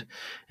the wound.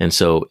 And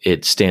so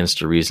it stands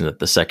to reason that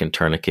the second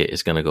tourniquet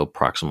is going to go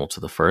proximal to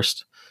the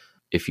first.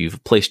 If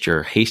you've placed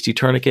your hasty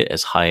tourniquet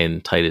as high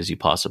and tight as you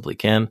possibly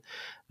can,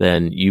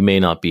 then you may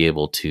not be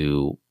able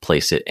to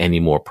place it any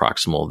more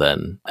proximal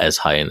than as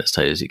high and as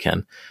tight as you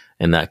can.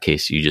 In that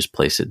case, you just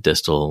place it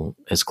distal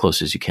as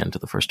close as you can to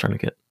the first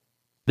tourniquet.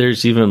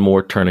 There's even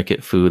more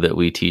tourniquet foo that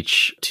we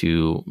teach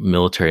to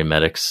military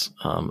medics,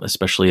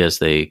 especially as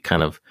they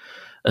kind of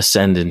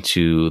ascend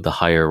into the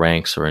higher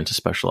ranks or into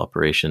special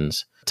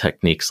operations.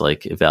 Techniques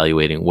like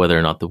evaluating whether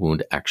or not the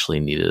wound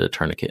actually needed a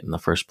tourniquet in the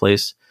first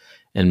place,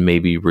 and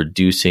maybe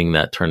reducing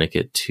that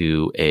tourniquet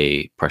to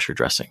a pressure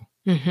dressing,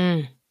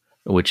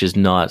 which is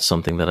not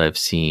something that I've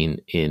seen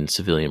in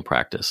civilian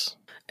practice.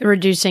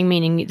 Reducing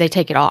meaning they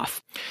take it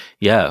off.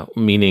 Yeah,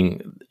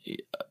 meaning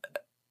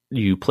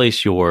you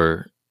place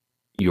your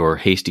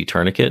hasty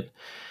tourniquet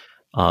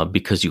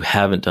because you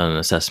haven't done an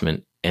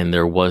assessment and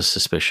there was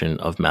suspicion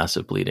of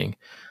massive bleeding.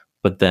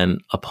 But then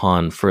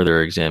upon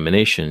further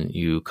examination,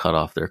 you cut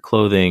off their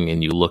clothing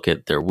and you look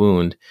at their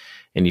wound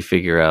and you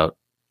figure out,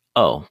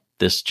 oh,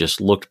 this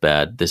just looked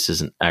bad. This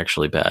isn't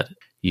actually bad.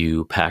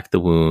 You pack the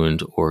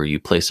wound or you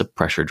place a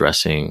pressure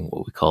dressing,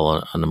 what we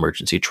call an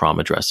emergency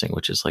trauma dressing,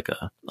 which is like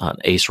an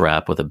ACE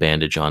wrap with a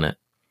bandage on it.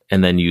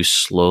 and then you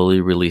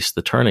slowly release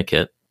the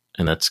tourniquet.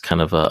 And that's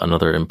kind of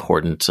another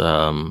important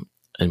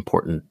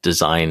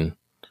design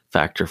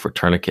factor for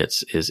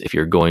tourniquets is if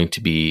you're going to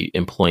be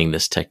employing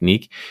this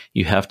technique,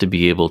 you have to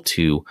be able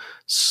to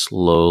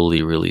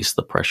slowly release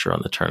the pressure on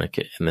the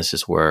tourniquet. And this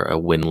is where a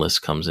windlass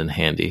comes in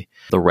handy.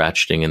 The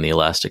ratcheting and the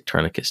elastic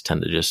tourniquets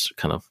tend to just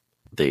kind of,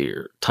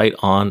 they're tight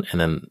on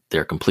and then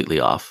they're completely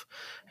off.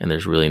 And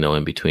there's really no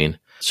in between.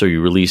 So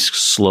you release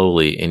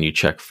slowly and you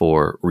check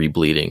for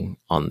rebleeding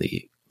on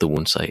the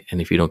wound site.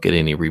 And if you don't get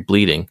any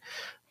rebleeding,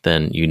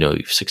 then you know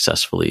you've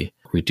successfully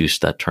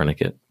reduced that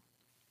tourniquet.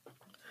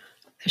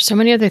 There's so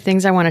many other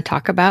things I want to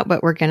talk about,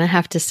 but we're going to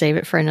have to save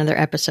it for another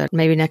episode.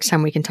 Maybe next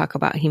time we can talk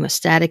about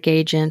hemostatic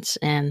agents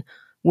and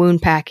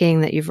wound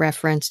packing that you've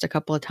referenced a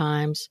couple of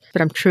times.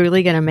 But I'm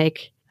truly going to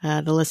make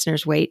the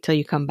listeners wait till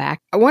you come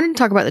back. I wanted to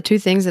talk about the two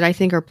things that I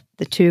think are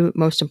the two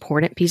most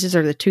important pieces,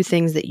 or the two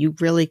things that you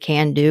really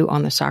can do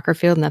on the soccer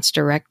field, and that's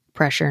direct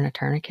pressure and a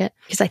tourniquet.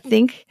 Because I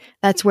think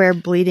that's where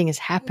bleeding is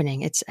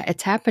happening. It's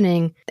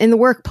happening in the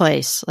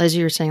workplace, as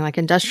you were saying, like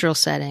industrial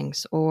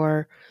settings,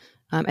 or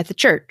at the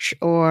church,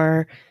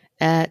 or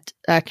at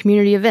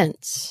community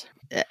events.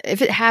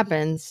 If it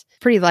happens,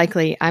 pretty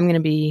likely I'm going to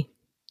be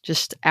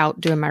just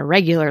out doing my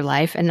regular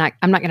life, and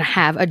I'm not going to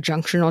have a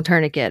junctional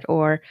tourniquet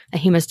or a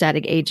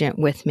hemostatic agent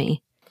with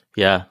me.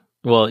 Yeah.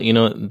 Well,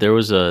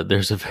 there's a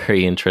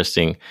very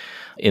interesting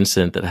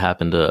incident that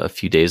happened a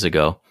few days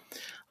ago.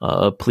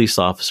 A police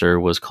officer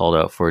was called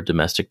out for a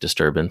domestic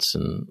disturbance,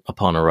 and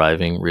upon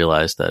arriving,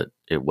 realized that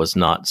it was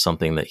not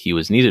something that he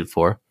was needed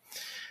for.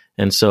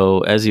 And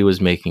so as he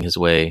was making his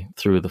way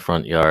through the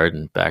front yard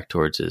and back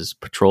towards his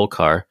patrol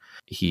car,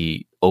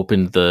 he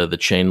opened the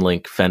chain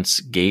link fence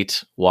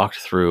gate, walked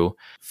through,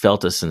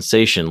 felt a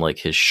sensation like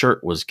his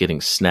shirt was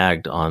getting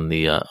snagged on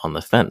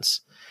the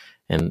fence.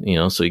 And,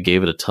 so he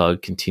gave it a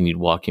tug, continued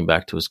walking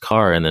back to his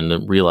car, and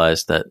then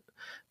realized that,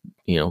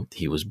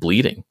 he was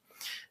bleeding.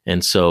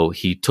 And so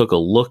he took a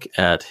look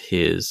at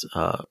his,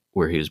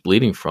 where he was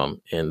bleeding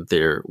from, and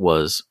there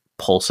was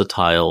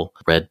pulsatile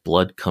red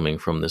blood coming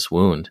from this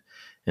wound.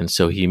 And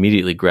so he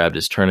immediately grabbed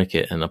his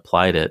tourniquet and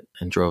applied it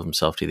and drove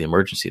himself to the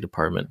emergency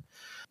department.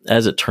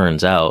 As it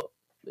turns out,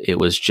 it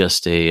was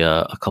just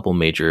a couple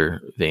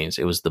major veins.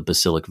 It was the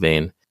basilic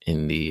vein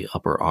in the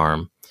upper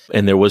arm.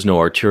 And there was no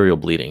arterial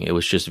bleeding. It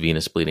was just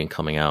venous bleeding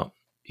coming out.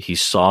 He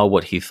saw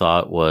what he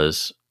thought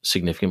was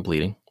significant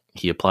bleeding.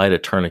 He applied a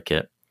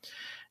tourniquet.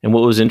 And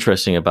what was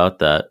interesting about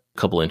that, a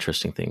couple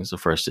interesting things. The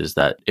first is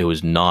that it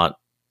was not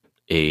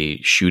a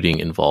shooting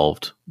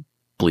involved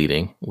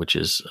bleeding, which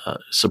is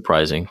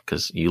surprising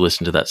because you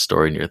listen to that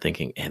story and you're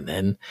thinking, and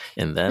then.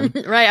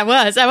 Right, I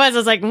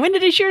was like, when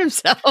did he shoot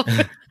himself?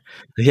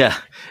 Yeah,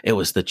 it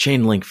was the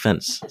chain link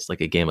fence. It's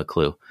like a game of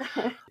Clue.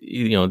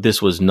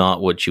 This was not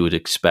what you would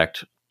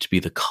expect to be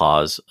the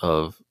cause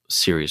of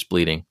serious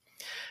bleeding.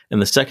 And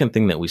the second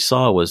thing that we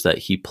saw was that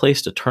he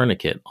placed a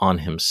tourniquet on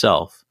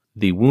himself.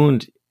 The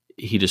wound,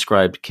 he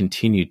described,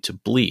 continued to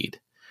bleed.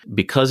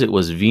 Because it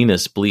was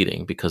venous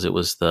bleeding, because it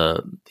was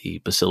the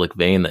basilic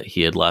vein that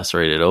he had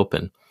lacerated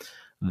open,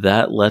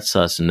 that lets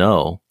us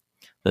know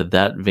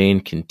that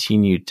vein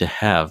continued to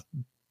have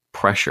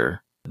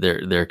pressure.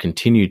 There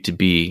continued to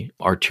be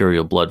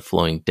arterial blood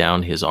flowing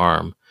down his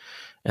arm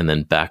and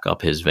then back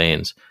up his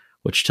veins,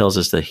 which tells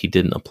us that he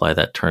didn't apply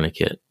that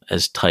tourniquet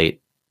as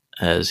tight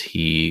as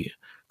he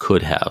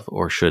could have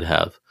or should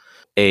have.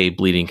 A,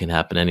 bleeding can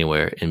happen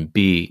anywhere, and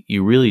B,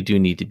 you really do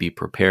need to be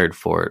prepared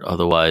for it.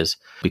 Otherwise,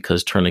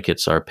 because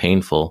tourniquets are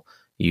painful,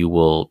 you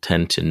will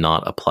tend to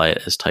not apply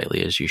it as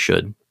tightly as you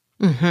should.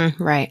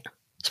 Mm-hmm, right.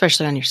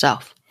 Especially on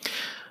yourself.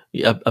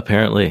 Yeah,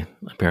 apparently.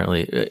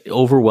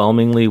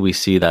 Overwhelmingly, we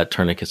see that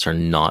tourniquets are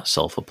not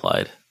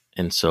self-applied.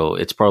 And so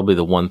it's probably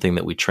the one thing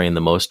that we train the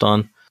most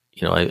on.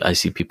 I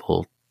see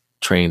people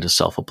trained to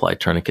self-apply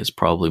tourniquets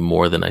probably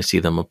more than I see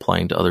them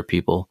applying to other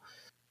people.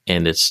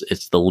 And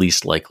it's the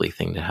least likely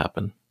thing to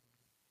happen.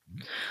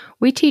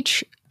 We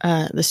teach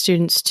the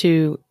students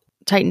to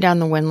tighten down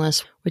the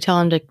windlass. We tell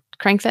them to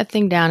crank that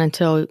thing down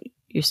until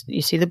you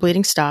see the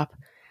bleeding stop,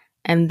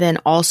 and then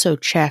also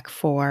check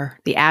for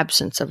the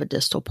absence of a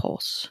distal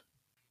pulse.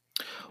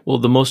 Well,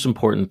 the most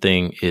important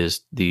thing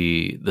is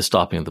the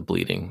stopping of the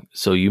bleeding.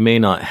 So you may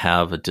not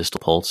have a distal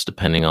pulse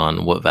depending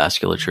on what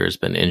vasculature has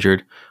been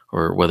injured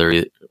or whether,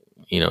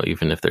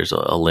 even if there's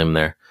a limb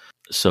there.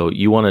 So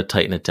you want to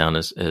tighten it down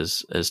as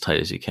tight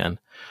as you can.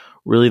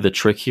 Really, the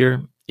trick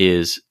here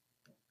is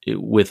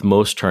with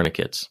most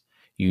tourniquets,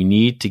 you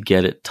need to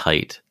get it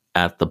tight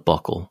at the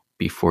buckle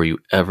before you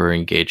ever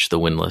engage the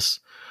windlass.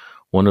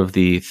 One of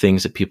the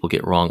things that people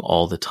get wrong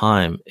all the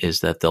time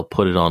is that they'll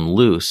put it on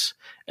loose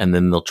and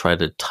then they'll try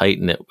to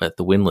tighten it at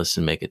the windlass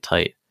and make it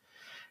tight.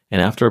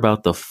 And after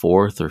about the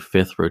fourth or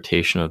fifth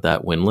rotation of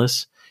that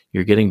windlass,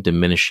 you're getting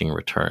diminishing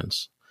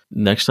returns.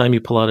 Next time you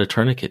pull out a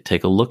tourniquet,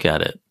 take a look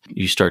at it.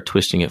 You start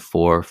twisting it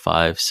 4,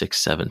 5, 6,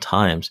 7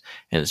 times,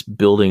 and it's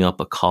building up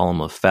a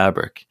column of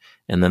fabric.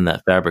 And then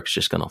that fabric's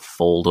just going to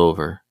fold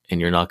over, and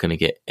you're not going to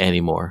get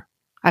any more.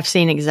 I've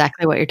seen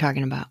exactly what you're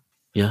talking about.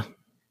 Yeah.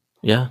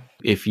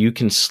 If you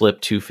can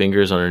slip 2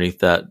 fingers underneath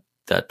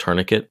that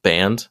tourniquet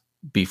band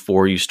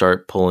before you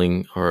start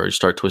pulling or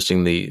start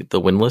twisting the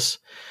windlass,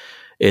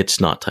 it's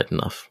not tight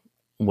enough.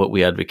 What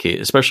we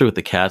advocate, especially with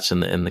the cats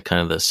and the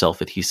kind of the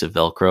self-adhesive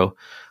Velcro,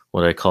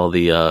 what I call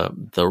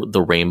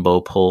the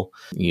rainbow pull.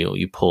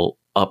 You pull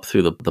up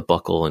through the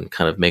buckle and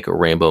kind of make a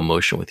rainbow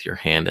motion with your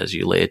hand as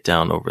you lay it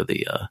down over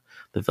the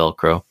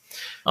Velcro.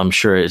 I'm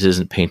sure it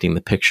isn't painting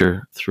the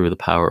picture through the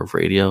power of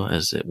radio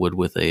as it would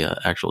with a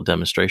actual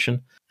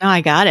demonstration. No,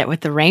 I got it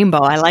with the rainbow.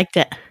 I liked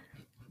it.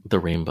 The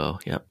rainbow,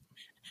 yep.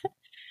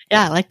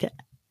 Yeah, I liked it.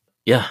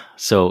 Yeah,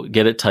 so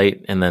get it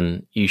tight, and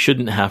then you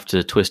shouldn't have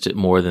to twist it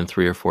more than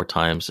 3 or 4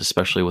 times,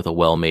 especially with a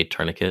well-made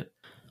tourniquet.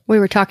 We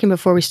were talking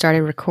before we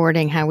started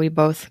recording how we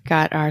both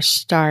got our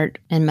start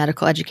in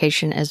medical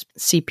education as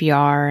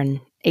CPR and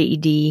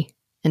AED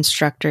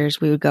instructors.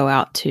 We would go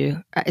out to,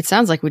 it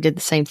sounds like we did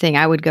the same thing.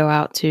 I would go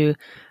out to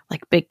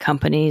like big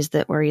companies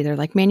that were either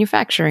like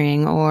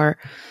manufacturing or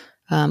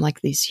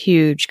like these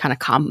huge kind of,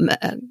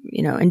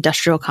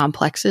 industrial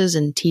complexes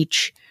and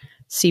teach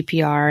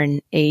CPR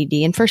and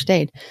AED and first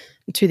aid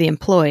to the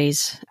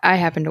employees. I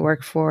happened to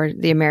work for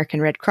the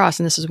American Red Cross,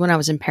 and this is when I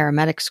was in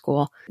paramedic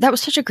school. That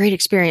was such a great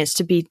experience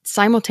to be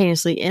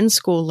simultaneously in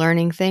school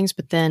learning things,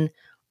 but then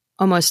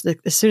almost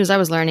as soon as I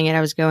was learning it,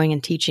 I was going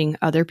and teaching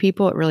other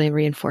people. It really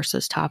reinforced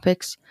those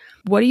topics.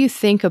 What do you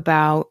think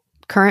about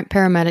current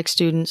paramedic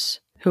students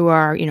who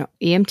are,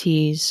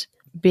 EMTs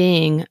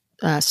being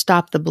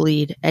stop the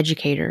bleed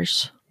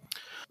educators?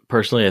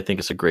 Personally, I think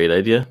it's a great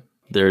idea.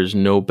 There's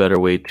no better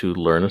way to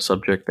learn a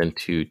subject than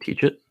to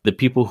teach it. The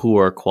people who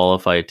are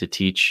qualified to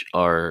teach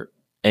are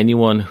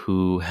anyone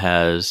who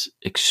has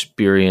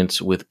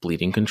experience with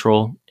bleeding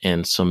control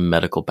and some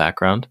medical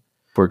background.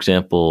 For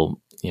example,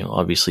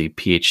 obviously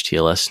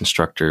PHTLS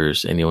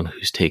instructors, anyone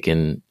who's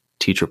taken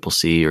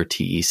TCCC or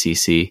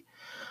TECC,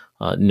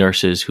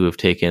 nurses who have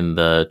taken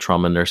the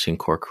trauma nursing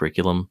core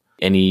curriculum,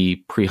 any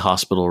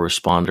pre-hospital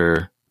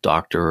responder,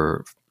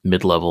 doctor,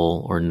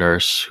 mid-level or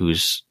nurse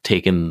who's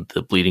taken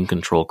the bleeding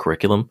control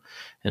curriculum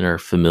and are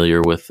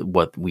familiar with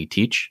what we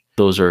teach.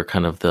 Those are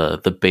kind of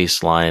the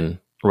baseline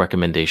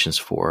recommendations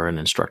for an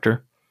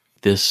instructor.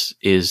 This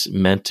is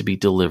meant to be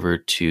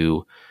delivered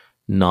to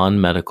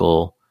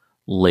non-medical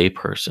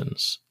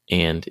laypersons.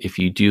 And if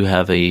you do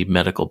have a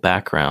medical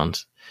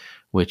background,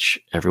 which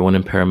everyone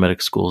in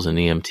paramedic school is an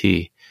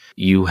EMT,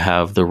 you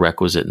have the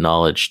requisite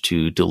knowledge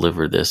to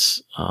deliver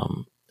this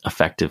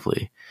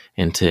effectively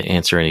and to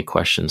answer any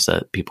questions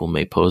that people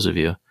may pose of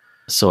you.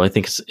 So I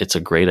think it's a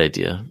great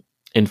idea.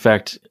 In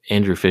fact,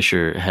 Andrew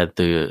Fisher had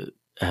the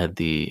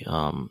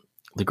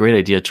great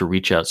idea to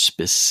reach out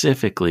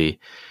specifically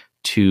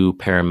to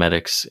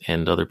paramedics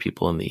and other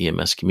people in the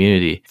EMS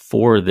community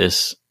for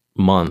this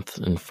month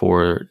and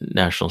for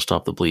National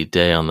Stop the Bleed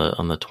Day on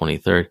the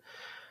 23rd,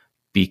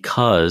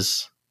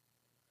 because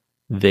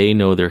they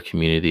know their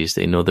communities,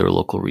 they know their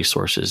local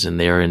resources, and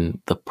they are in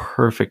the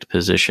perfect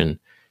position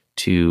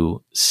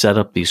to set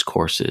up these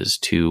courses,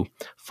 to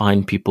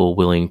find people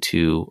willing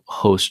to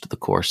host the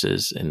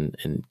courses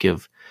and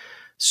give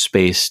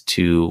space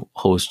to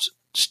host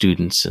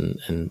students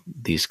in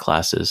these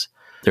classes.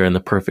 They're in the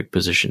perfect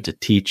position to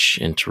teach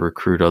and to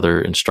recruit other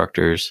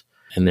instructors,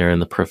 and they're in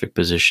the perfect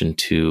position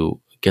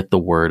to get the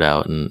word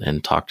out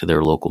and talk to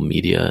their local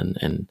media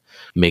and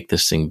make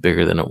this thing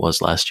bigger than it was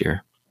last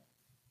year.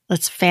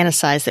 Let's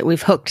fantasize that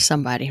we've hooked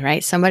somebody,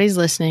 right? Somebody's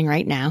listening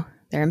right now.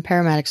 They're in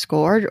paramedic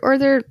school or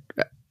they're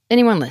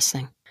anyone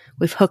listening.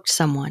 We've hooked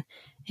someone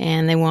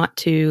and they want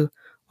to,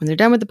 when they're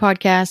done with the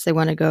podcast, they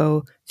want to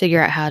go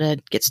figure out how to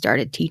get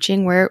started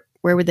teaching. Where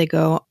would they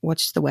go?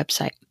 What's the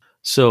website?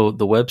 So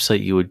the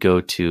website you would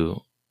go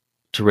to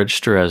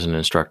register as an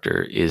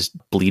instructor is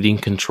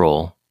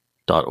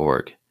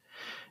bleedingcontrol.org.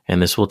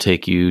 And this will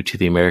take you to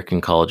the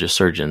American College of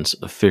Surgeons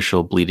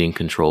official bleeding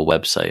control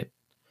website.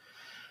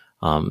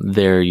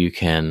 There you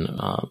can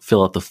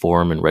fill out the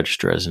form and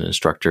register as an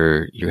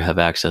instructor. You have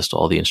access to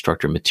all the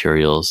instructor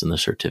materials and the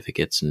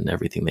certificates and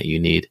everything that you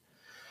need.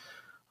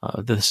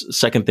 The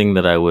second thing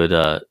that I would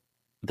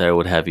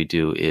have you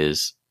do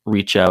is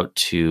reach out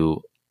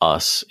to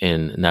us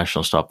in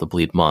National Stop the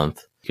Bleed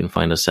Month. You can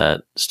find us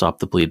at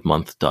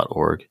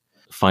stopthebleedmonth.org.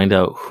 Find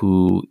out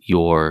who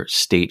your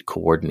state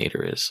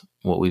coordinator is.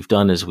 What we've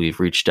done is we've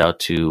reached out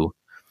to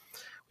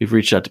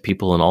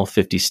people in all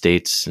 50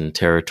 states and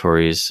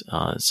territories,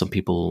 some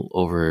people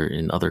over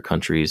in other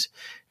countries,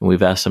 and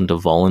we've asked them to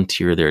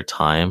volunteer their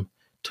time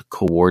to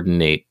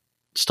coordinate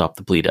Stop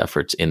the Bleed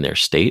efforts in their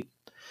state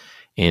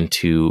and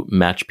to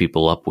match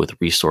people up with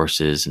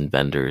resources and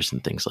vendors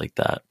and things like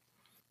that.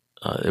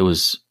 It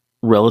was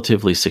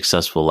relatively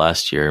successful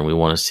last year, and we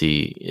want to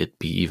see it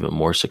be even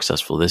more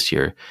successful this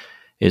year.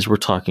 Is we're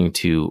talking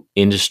to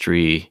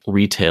industry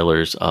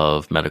retailers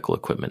of medical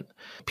equipment,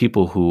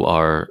 people who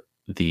are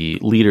the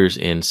leaders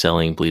in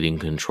selling bleeding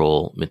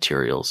control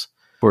materials.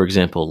 For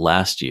example,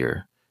 last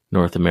year,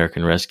 North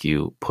American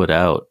Rescue put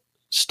out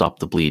Stop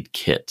the Bleed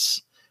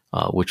kits,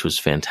 which was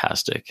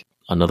fantastic.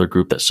 Another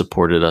group that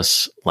supported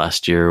us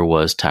last year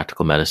was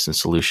Tactical Medicine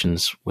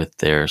Solutions with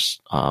their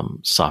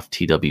soft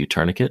TW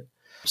tourniquet.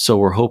 So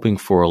we're hoping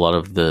for a lot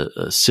of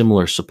the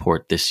similar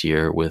support this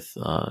year with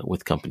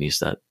companies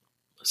that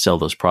sell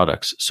those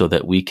products, so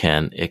that we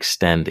can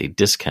extend a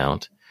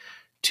discount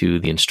to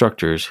the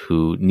instructors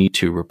who need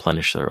to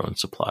replenish their own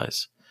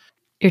supplies.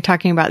 You're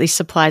talking about these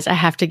supplies. I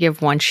have to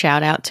give one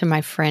shout out to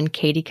my friend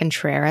Katie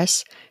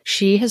Contreras.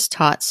 She has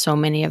taught so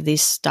many of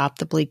these Stop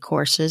the Bleed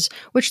courses,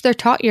 which they're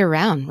taught year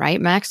round, right,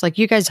 Max? Like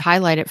you guys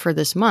highlight it for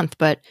this month,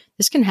 but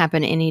this can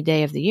happen any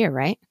day of the year,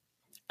 right?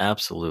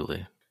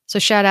 Absolutely. So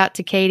shout out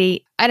to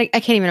Katie. I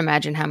can't even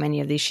imagine how many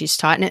of these she's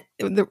taught. And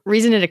the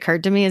reason it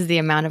occurred to me is the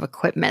amount of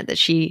equipment that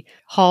she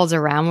hauls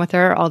around with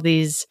her, all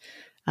these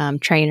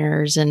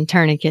trainers and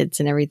tourniquets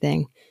and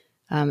everything.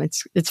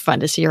 It's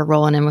fun to see her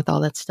rolling in with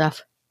all that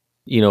stuff.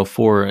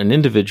 For an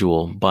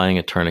individual buying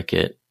a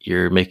tourniquet,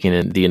 you're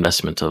making the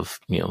investment of,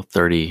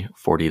 $30,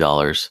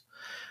 $40.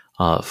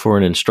 For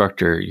an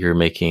instructor, you're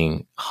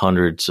making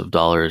hundreds of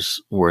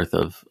dollars worth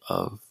of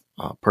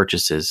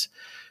purchases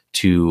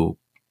to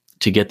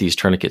get these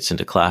tourniquets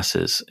into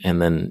classes.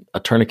 And then a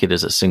tourniquet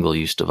is a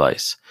single-use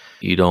device.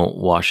 You don't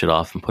wash it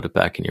off and put it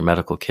back in your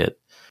medical kit.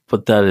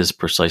 But that is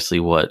precisely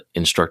what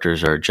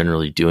instructors are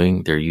generally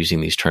doing. They're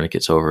using these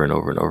tourniquets over and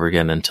over and over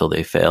again until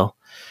they fail,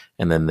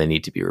 and then they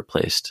need to be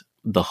replaced.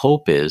 The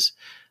hope is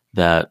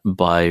that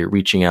by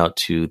reaching out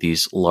to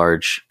these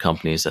large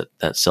companies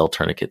that sell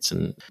tourniquets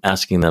and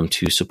asking them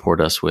to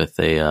support us with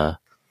a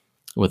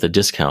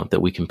discount,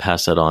 that we can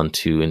pass that on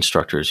to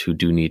instructors who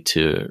do need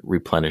to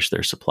replenish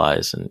their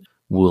supplies. And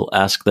we'll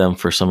ask them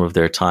for some of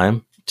their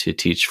time to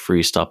teach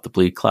free Stop the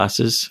Bleed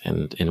classes.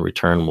 And in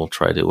return, we'll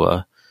try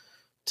to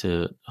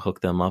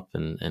hook them up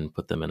and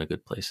put them in a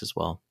good place as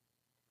well.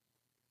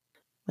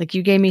 Like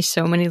you gave me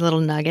so many little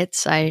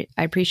nuggets. I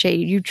appreciate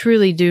you. You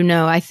truly do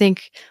know. I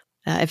think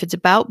if it's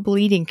about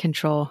bleeding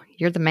control,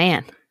 you're the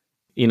man.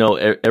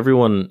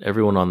 Everyone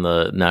on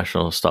the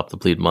National Stop the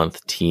Bleed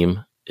Month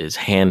team is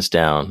hands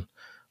down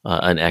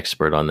an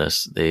expert on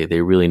this.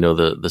 They really know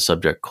the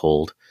subject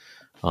cold.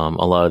 A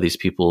lot of these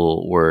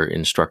people were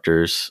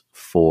instructors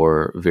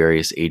for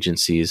various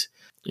agencies.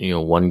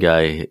 One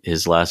guy,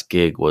 his last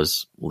gig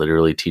was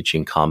literally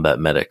teaching combat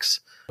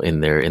medics in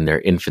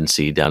their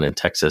infancy down in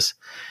Texas.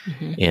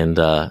 Mm-hmm.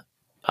 And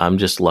I'm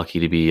just lucky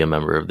to be a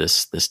member of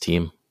this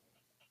team.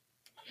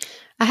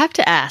 I have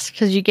to ask,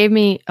 because you gave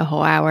me a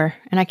whole hour,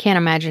 and I can't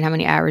imagine how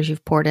many hours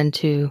you've poured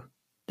into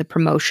the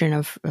promotion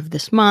of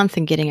this month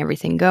and getting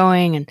everything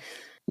going. And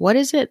what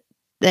is it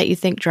that you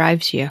think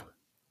drives you?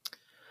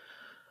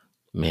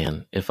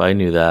 Man, if I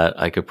knew that,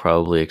 I could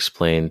probably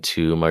explain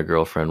to my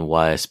girlfriend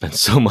why I spent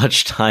so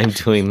much time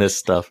doing this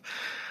stuff.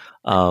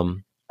 I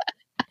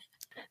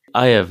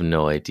have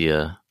no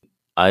idea.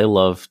 I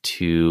love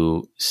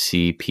to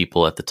see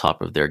people at the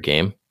top of their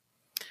game.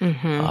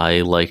 Mm-hmm.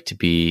 I like to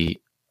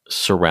be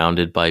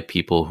surrounded by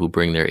people who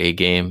bring their A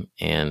game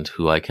and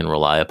who I can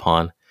rely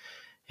upon.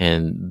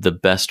 And the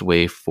best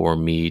way for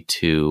me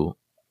to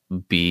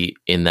be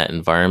in that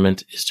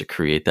environment is to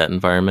create that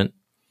environment.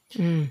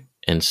 Mm.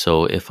 And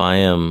so if I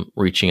am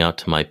reaching out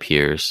to my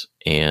peers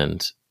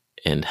and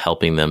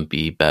helping them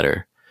be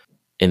better,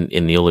 and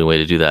the only way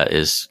to do that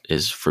is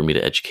for me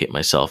to educate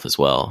myself as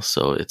well.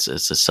 So it's a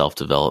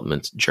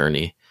self-development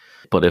journey.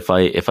 But if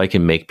I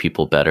can make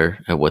people better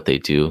at what they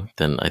do,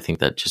 then I think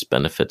that just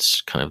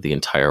benefits kind of the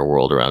entire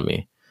world around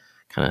me.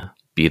 Kind of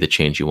be the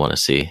change you want to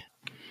see.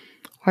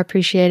 I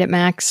appreciate it,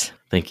 Max.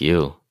 Thank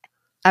you.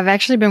 I've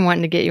actually been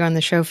wanting to get you on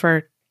the show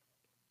for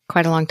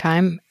quite a long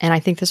time, and I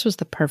think this was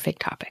the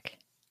perfect topic.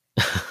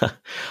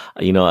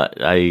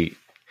 I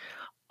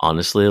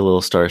honestly a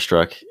little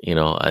starstruck.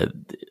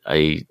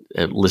 I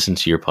listen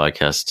to your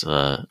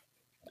podcast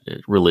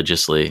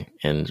religiously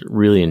and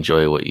really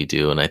enjoy what you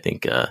do, and I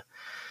think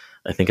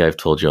I've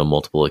told you on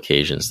multiple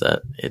occasions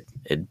that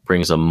it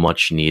brings a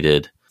much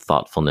needed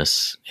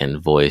thoughtfulness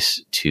and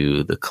voice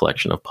to the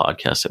collection of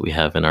podcasts that we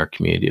have in our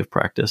community of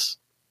practice.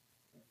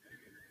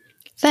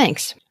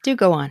 Thanks. Do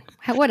go on.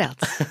 What else?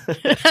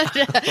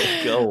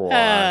 Go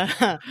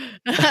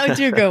on.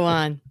 Do go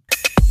on.